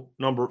know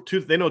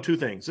they know 2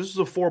 things. This is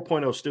a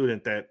 4.0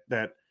 student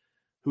that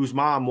whose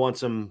mom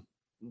wants him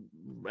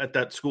at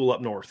that school up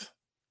north,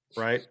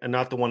 right? And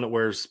not the one that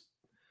wears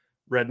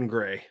red and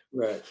gray.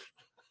 Right.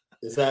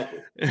 Exactly.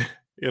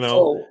 You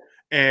know,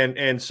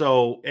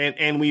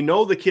 and we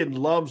know the kid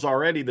loves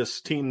already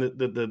this team,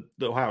 the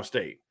Ohio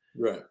State.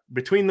 Right.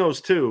 Between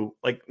those 2,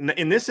 like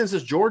in this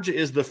instance, Georgia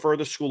is the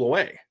furthest school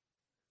away.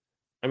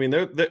 I mean,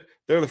 they're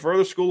the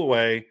furthest school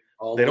away.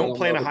 They don't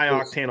play in a high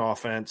octane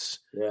offense.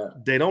 Yeah.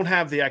 They don't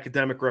have the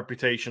academic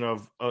reputation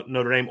of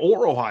Notre Dame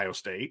or Ohio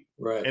State.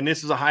 Right. And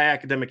this is a high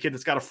academic kid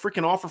that's got a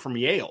freaking offer from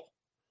Yale.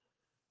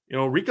 You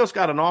know, Rico's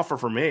got an offer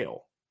from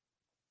Yale.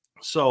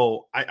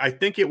 So I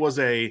think it was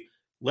a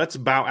let's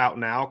bow out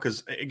now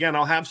because, again,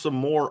 I'll have some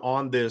more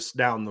on this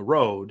down the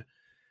road.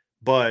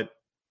 But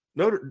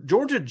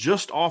Georgia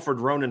just offered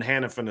Ronan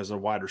Hannafin as a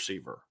wide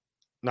receiver,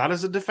 not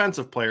as a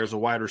defensive player, as a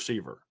wide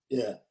receiver.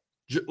 Yeah.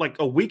 Like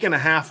a week and a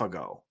half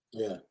ago.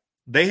 Yeah.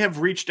 They have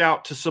reached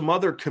out to some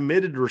other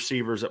committed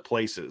receivers at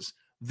places.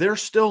 They're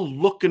still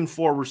looking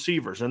for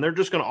receivers, and they're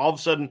just going to all of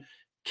a sudden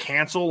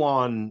cancel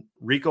on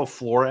Rico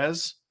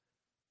Flores,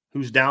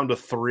 who's down to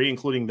 3,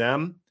 including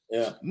them.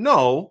 Yeah.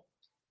 No,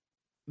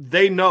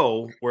 they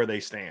know where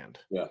they stand.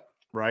 Yeah.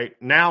 Right?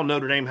 Now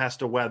Notre Dame has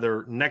to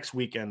weather next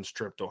weekend's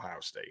trip to Ohio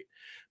State.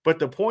 But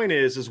the point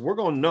is we're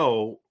going to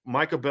know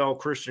Micah Bell,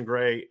 Christian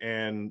Gray,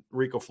 and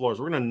Rico Flores.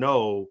 We're going to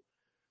know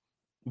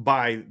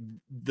by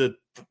the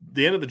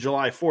the end of the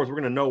July 4th, we're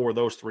going to know where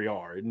those three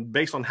are. And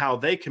based on how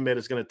they commit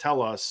is going to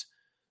tell us,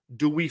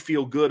 do we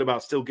feel good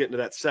about still getting to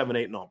that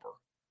 7-8 number?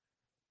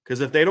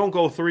 Because if they don't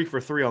go 3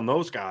 for 3 on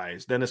those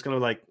guys, then it's going to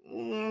be like,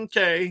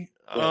 okay,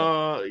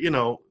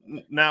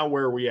 now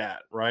where are we at,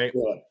 right?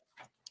 Yeah.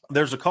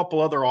 There's a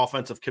couple other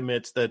offensive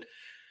commits that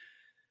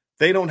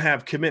they don't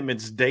have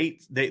commitments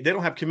date. They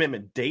don't have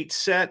commitment date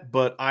set,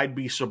 but I'd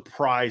be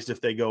surprised if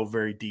they go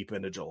very deep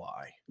into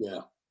July.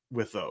 Yeah,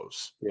 with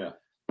those. Yeah,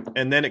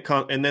 and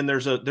then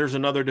there's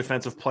another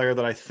defensive player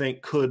that I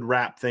think could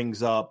wrap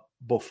things up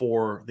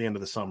before the end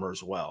of the summer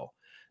as well.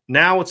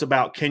 Now it's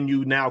about, can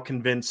you now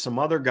convince some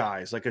other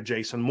guys like a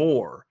Jason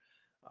Moore,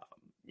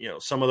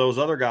 some of those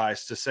other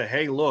guys to say,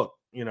 hey, look,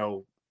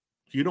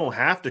 you don't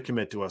have to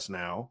commit to us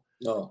now.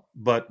 No.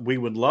 But we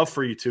would love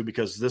for you to,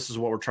 because this is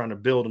what we're trying to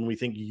build, and we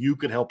think you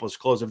could help us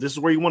close. If this is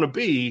where you want to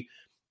be,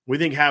 we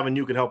think having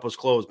you could help us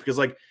close. Because,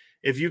 like,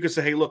 if you could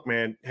say, hey, look,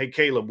 man, hey,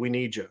 Caleb, we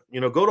need you.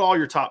 Go to all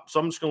your top. So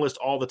I'm just going to list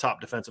all the top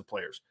defensive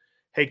players.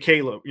 Hey,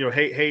 Caleb,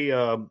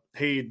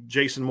 hey,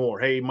 Jason Moore,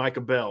 hey,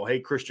 Micah Bell, hey,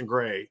 Christian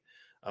Gray,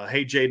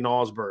 hey, Jaden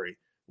Osbury.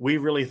 We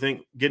really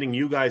think getting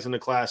you guys in the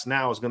class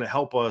now is going to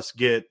help us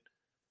get,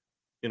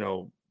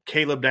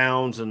 Caleb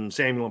Downs and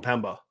Samuel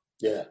Mpemba.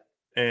 Yeah.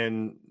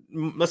 And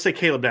let's say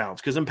Caleb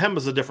Downs, because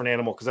Mpemba's a different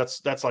animal, because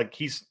that's like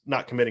he's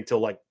not committing till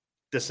like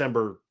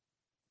December,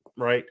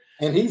 right?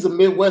 And he's a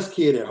Midwest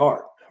kid at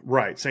heart.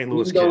 Right, St.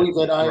 Louis Even though kid.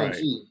 he's at IMG,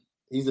 right.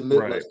 He's a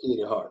Midwest kid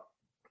at heart.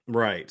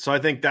 Right. So I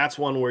think that's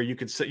one where you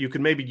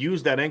could maybe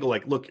use that angle.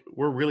 Like, look,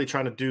 we're really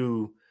trying to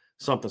do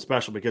something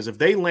special, because if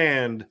they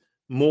land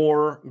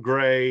Moore,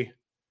 Gray,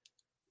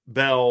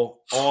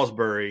 Bell,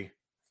 Osbury,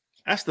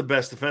 that's the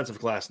best defensive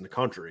class in the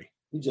country.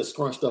 You just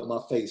scrunched up my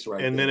face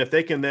right And there. then if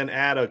they can then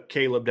add a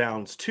Caleb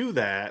Downs to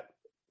that,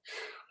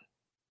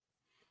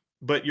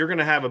 but you're going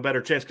to have a better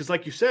chance. Because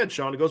like you said,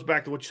 Sean, it goes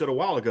back to what you said a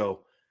while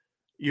ago.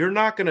 You're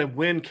not going to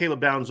win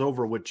Caleb Downs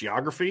over with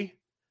geography.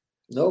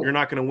 No. You're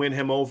not going to win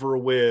him over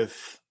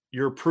with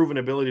your proven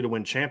ability to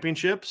win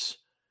championships.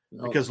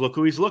 No. Because look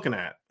who he's looking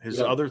at.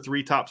 His other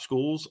 3 top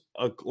schools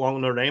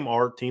along Notre Dame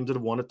are teams that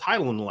have won a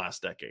title in the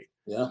last decade.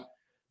 Yeah.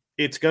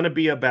 It's going to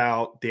be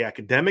about the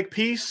academic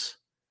piece,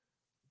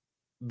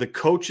 the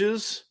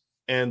coaches,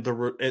 and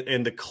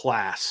the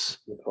class.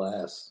 The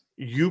class.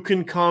 You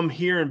can come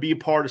here and be a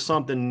part of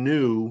something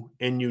new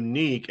and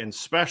unique and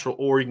special,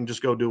 or you can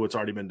just go do what's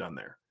already been done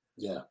there.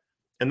 Yeah.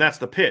 And that's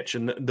the pitch.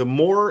 And the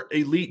more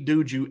elite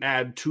dudes you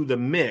add to the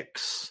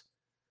mix,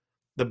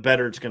 the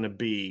better it's going to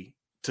be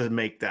to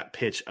make that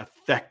pitch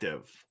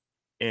effective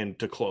and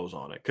to close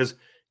on it. Because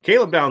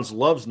Caleb Downs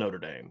loves Notre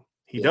Dame.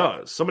 He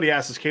does. Somebody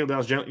asked, is Caleb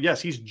Downs genuinely?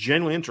 Yes, he's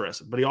genuinely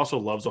interested, but he also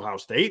loves Ohio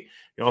State.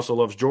 He also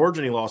loves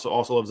Georgia, and he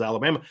also loves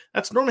Alabama.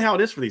 That's normally how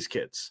it is for these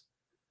kids.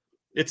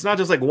 It's not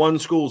just like one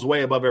school's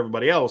way above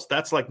everybody else.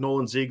 That's like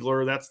Nolan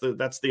Ziegler. That's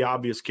the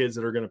obvious kids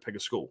that are going to pick a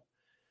school.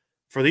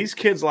 For these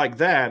kids like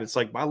that, it's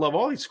like, I love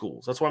all these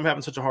schools. That's why I'm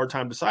having such a hard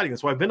time deciding.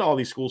 That's why I've been to all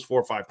these schools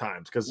 4 or 5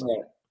 times, because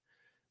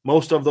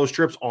most of those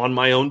trips on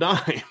my own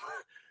dime,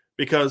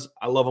 because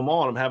I love them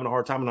all and I'm having a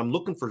hard time. And I'm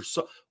looking for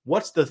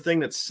what's the thing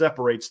that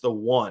separates the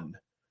one.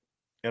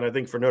 And I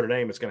think for Notre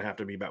Dame, it's going to have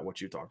to be about what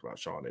you talked about,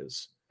 Sean,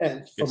 is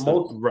and for it's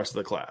the rest of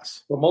the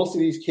class. For most of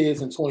these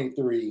kids in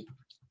 23,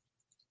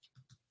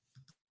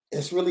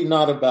 it's really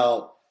not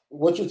about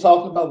what you're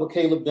talking about with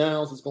Caleb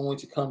Downs. Is going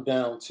to come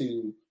down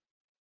to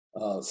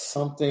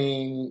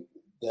something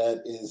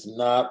that is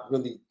not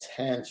really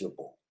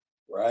tangible,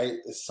 right?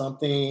 It's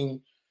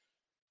something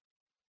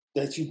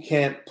that you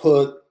can't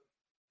put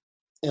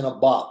in a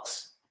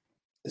box.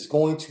 It's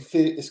going to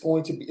fit. It's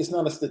going to be. It's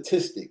not a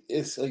statistic.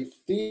 It's a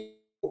feel.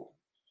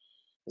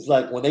 It's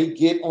like when they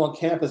get on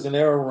campus and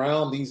they're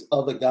around these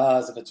other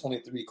guys in the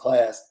 23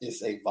 class,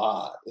 it's a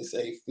vibe. It's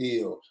a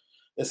feel.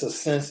 It's a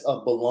sense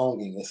of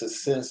belonging. It's a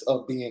sense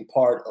of being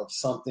part of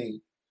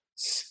something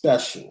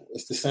special.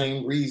 It's the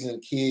same reason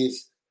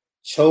kids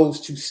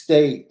chose to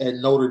stay at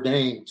Notre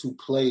Dame to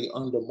play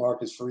under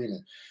Marcus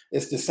Freeman.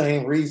 It's the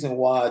same reason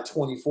why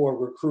 24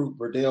 recruit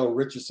Verdell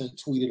Richardson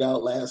tweeted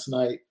out last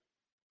night,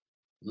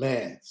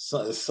 man,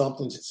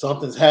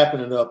 something's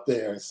happening up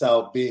there in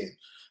South Bend.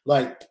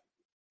 Like,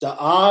 the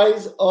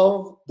eyes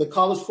of the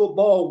college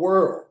football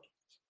world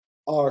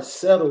are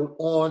settled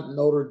on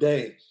Notre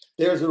Dame.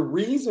 There's a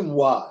reason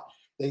why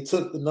they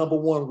took the number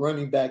 1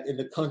 running back in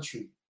the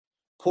country,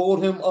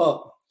 pulled him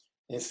up,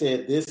 and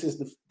said, this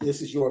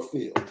is your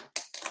field.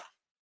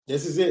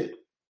 This is it.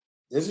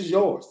 This is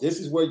yours. This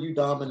is where you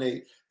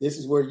dominate. This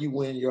is where you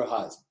win your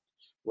Heisman.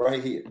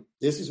 Right here.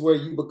 This is where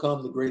you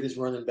become the greatest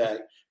running back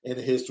in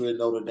the history of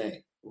Notre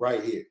Dame.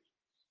 Right here.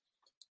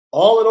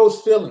 All of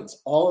those feelings,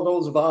 all of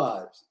those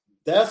vibes,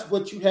 that's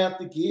what you have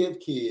to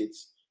give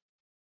kids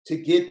to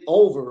get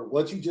over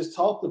what you just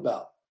talked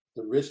about,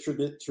 the rich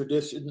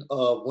tradition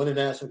of winning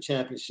national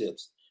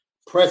championships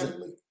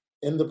presently,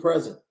 in the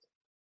present,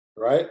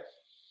 right?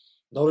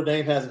 Notre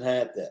Dame hasn't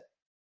had that.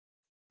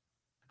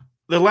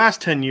 The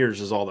last 10 years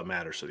is all that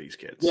matters to these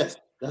kids. Yes,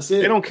 that's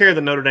it. They don't care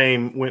that Notre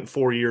Dame went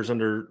 4 years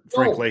under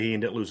Frank Leahy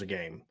and didn't lose a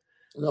game.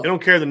 No. They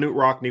don't care the Newt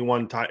Rockne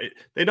won.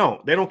 They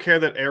don't care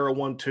that Era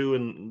won 2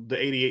 and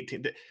the 88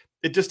 team.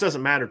 It just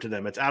doesn't matter to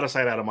them. It's out of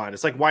sight, out of mind.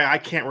 It's like why I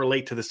can't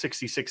relate to the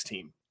 66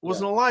 team. I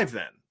wasn't alive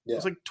then. Yeah. It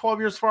was like 12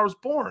 years before I was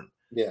born.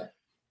 Yeah.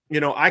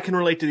 I can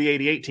relate to the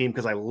 88 team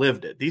because I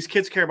lived it. These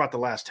kids care about the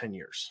last 10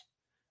 years.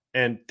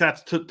 And I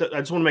just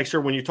want to make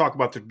sure when you talk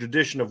about the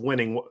tradition of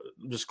winning,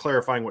 just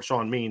clarifying what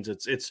Sean means,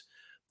 it's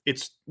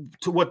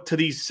to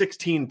these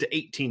 16 to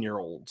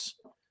 18-year-olds,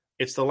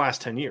 it's the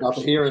last 10 years. About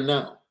the here and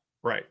now.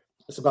 Right.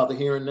 It's about the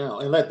here and now.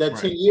 And that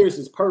 10 years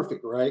is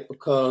perfect, right?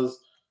 Because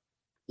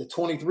the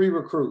 23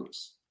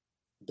 recruits,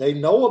 they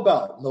know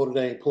about Notre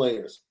Dame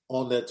players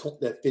on that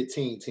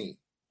 15 team,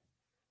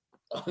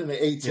 on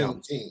the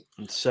 18 team.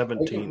 And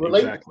 17,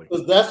 exactly.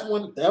 Because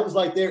that was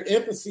like their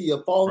infancy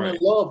of falling in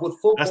love with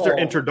football. That's their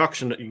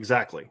introduction.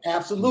 Exactly.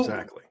 Absolutely.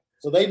 Exactly.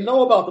 So they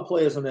know about the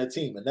players on that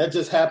team. And that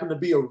just happened to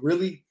be a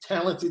really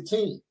talented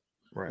team.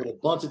 Right. With a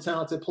bunch of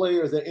talented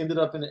players that ended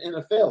up in the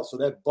NFL. So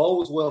that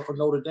bodes well for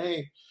Notre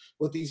Dame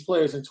with these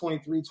players in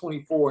 23,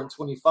 24, and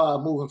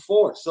 25 moving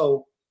forward.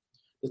 So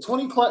the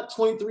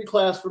 23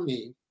 class for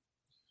me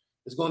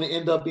is going to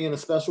end up being a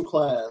special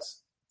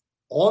class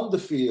on the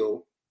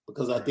field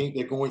because I think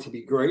they're going to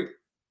be great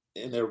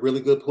and they're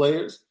really good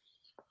players.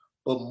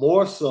 But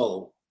more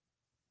so,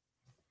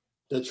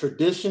 the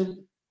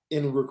tradition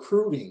in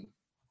recruiting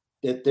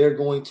that they're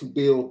going to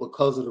build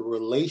because of the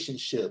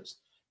relationships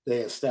they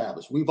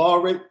establish. We've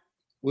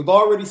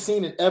already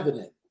seen it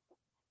evident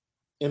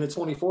in the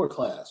 24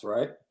 class,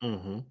 right?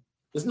 Mm-hmm.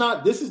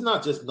 This is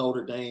not just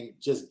Notre Dame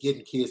just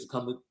getting kids to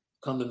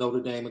come to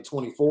Notre Dame in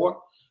 24.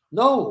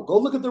 No, go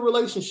look at the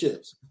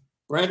relationships.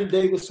 Brandon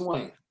Davis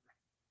Swain,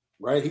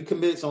 right? He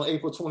commits on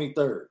April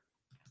 23rd.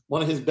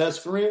 One of his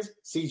best friends,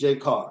 CJ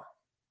Carr.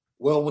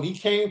 Well, when he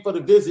came for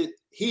the visit,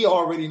 he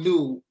already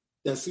knew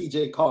that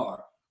CJ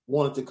Carr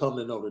wanted to come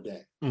to Notre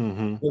Dame.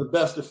 Mm-hmm. They're the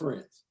best of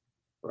friends,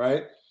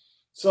 right?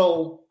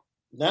 So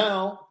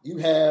now you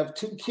have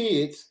 2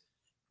 kids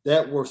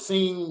that were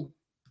seen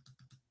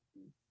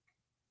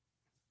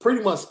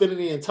pretty much spending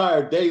the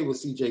entire day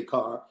with CJ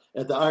Carr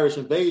at the Irish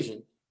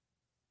Invasion.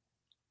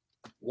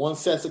 One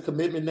sets a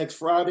commitment next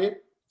Friday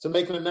to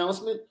make an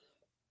announcement.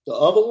 The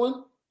other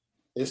one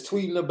is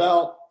tweeting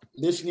about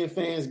Michigan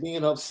fans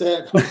being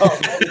upset about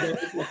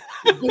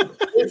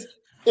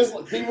it's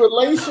the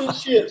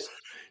relationships.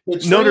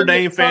 Notre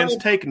Dame fans,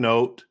 take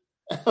note.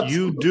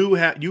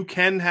 You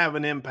can have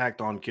an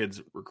impact on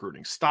kids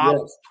recruiting. Stop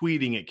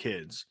tweeting at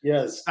kids.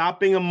 Yes.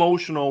 Stop being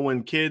emotional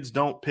when kids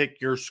don't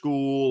pick your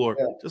school or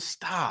just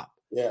stop.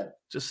 Yeah.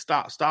 Just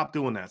stop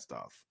doing that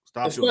stuff.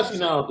 Stop Especially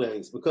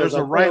nowadays. Because there's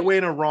a right way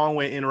and a wrong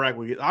way to interact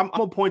with you. I'm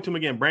going to point to him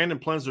again. Brandon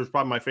Plensler is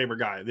probably my favorite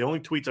guy. The only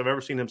tweets I've ever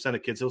seen him send to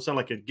kids, he'll send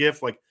like a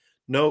GIF, like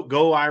no,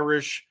 go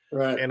Irish,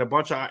 right, and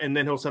and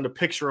then he'll send a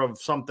picture of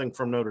something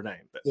from Notre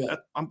Dame.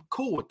 I'm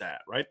cool with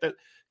that, right? That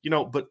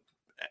but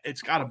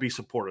it's got to be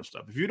supportive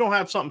stuff. If you don't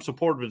have something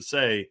supportive to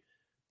say,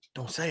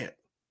 don't say it.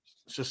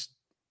 It's just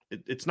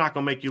it's not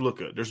going to make you look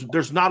good.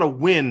 There's not a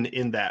win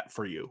in that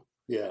for you.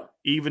 Yeah.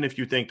 Even if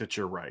you think that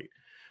you're right.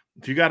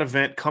 If you got a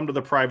vent, come to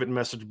the private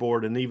message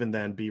board, and even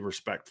then be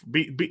respectful.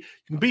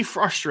 Be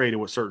frustrated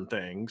with certain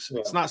things. Yeah.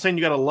 It's not saying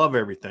you got to love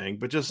everything,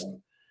 but just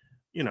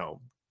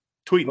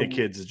tweeting at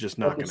kids is just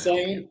not going to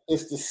help you.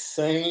 It's the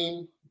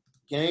same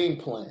game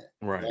plan.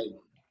 Right. Like,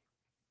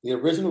 the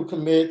original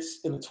commits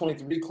in the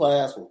 23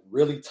 class were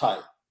really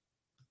tight.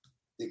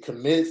 The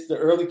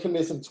early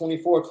commits in the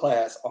 24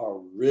 class are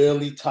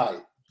really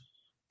tight.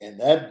 And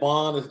that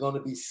bond is going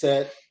to be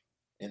set,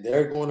 and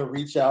they're going to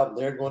reach out, and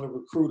they're going to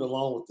recruit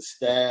along with the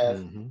staff.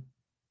 Mm-hmm.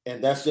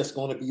 And that's just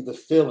going to be the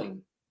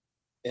feeling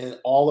in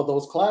all of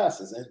those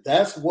classes. And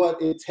that's what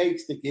it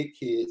takes to get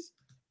kids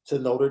to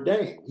Notre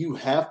Dame. You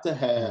have to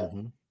have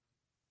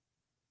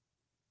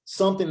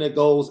something that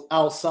goes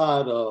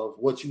outside of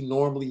what you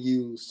normally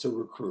use to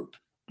recruit,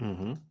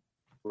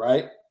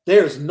 right?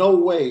 There's no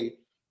way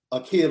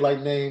a kid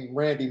named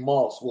Randy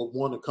Moss would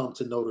want to come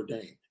to Notre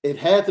Dame. It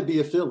had to be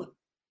a feeling.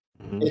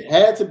 Mm-hmm. It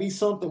had to be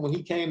something when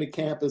he came to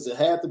campus. It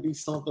had to be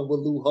something with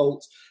Lou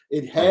Holtz.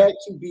 It had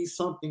to be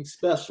something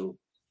special.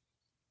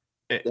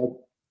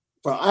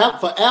 For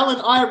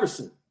Allen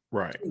Iverson,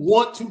 right, to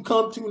want to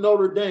come to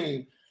Notre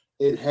Dame,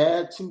 it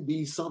had to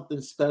be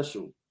something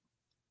special.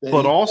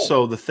 But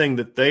also the thing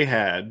that they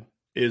had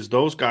is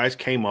those guys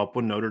came up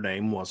when Notre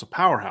Dame was a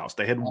powerhouse.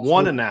 They had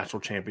won a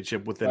national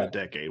championship within a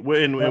decade.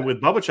 And with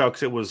Bubba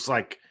Chucks, it was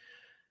like,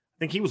 I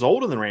think he was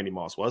older than Randy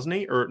Moss, wasn't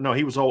he? Or no,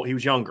 he was old. He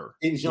was younger.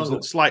 He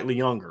was slightly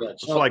younger. Yeah,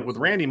 so like with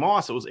Randy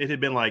Moss, it had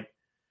been like,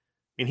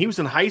 and he was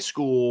in high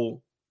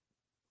school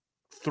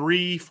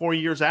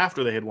 3-4 years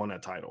after they had won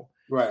that title.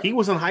 Right. He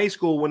was in high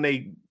school when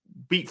they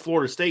beat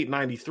Florida State in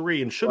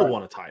 93 and should have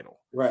won a title.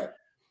 Right.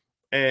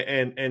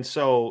 And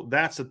so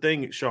that's the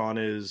thing, Sean,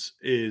 is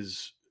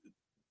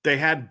they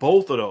had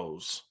both of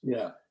those.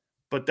 Yeah.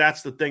 But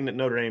that's the thing that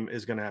Notre Dame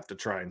is going to have to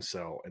try and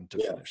sell and to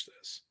finish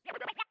this.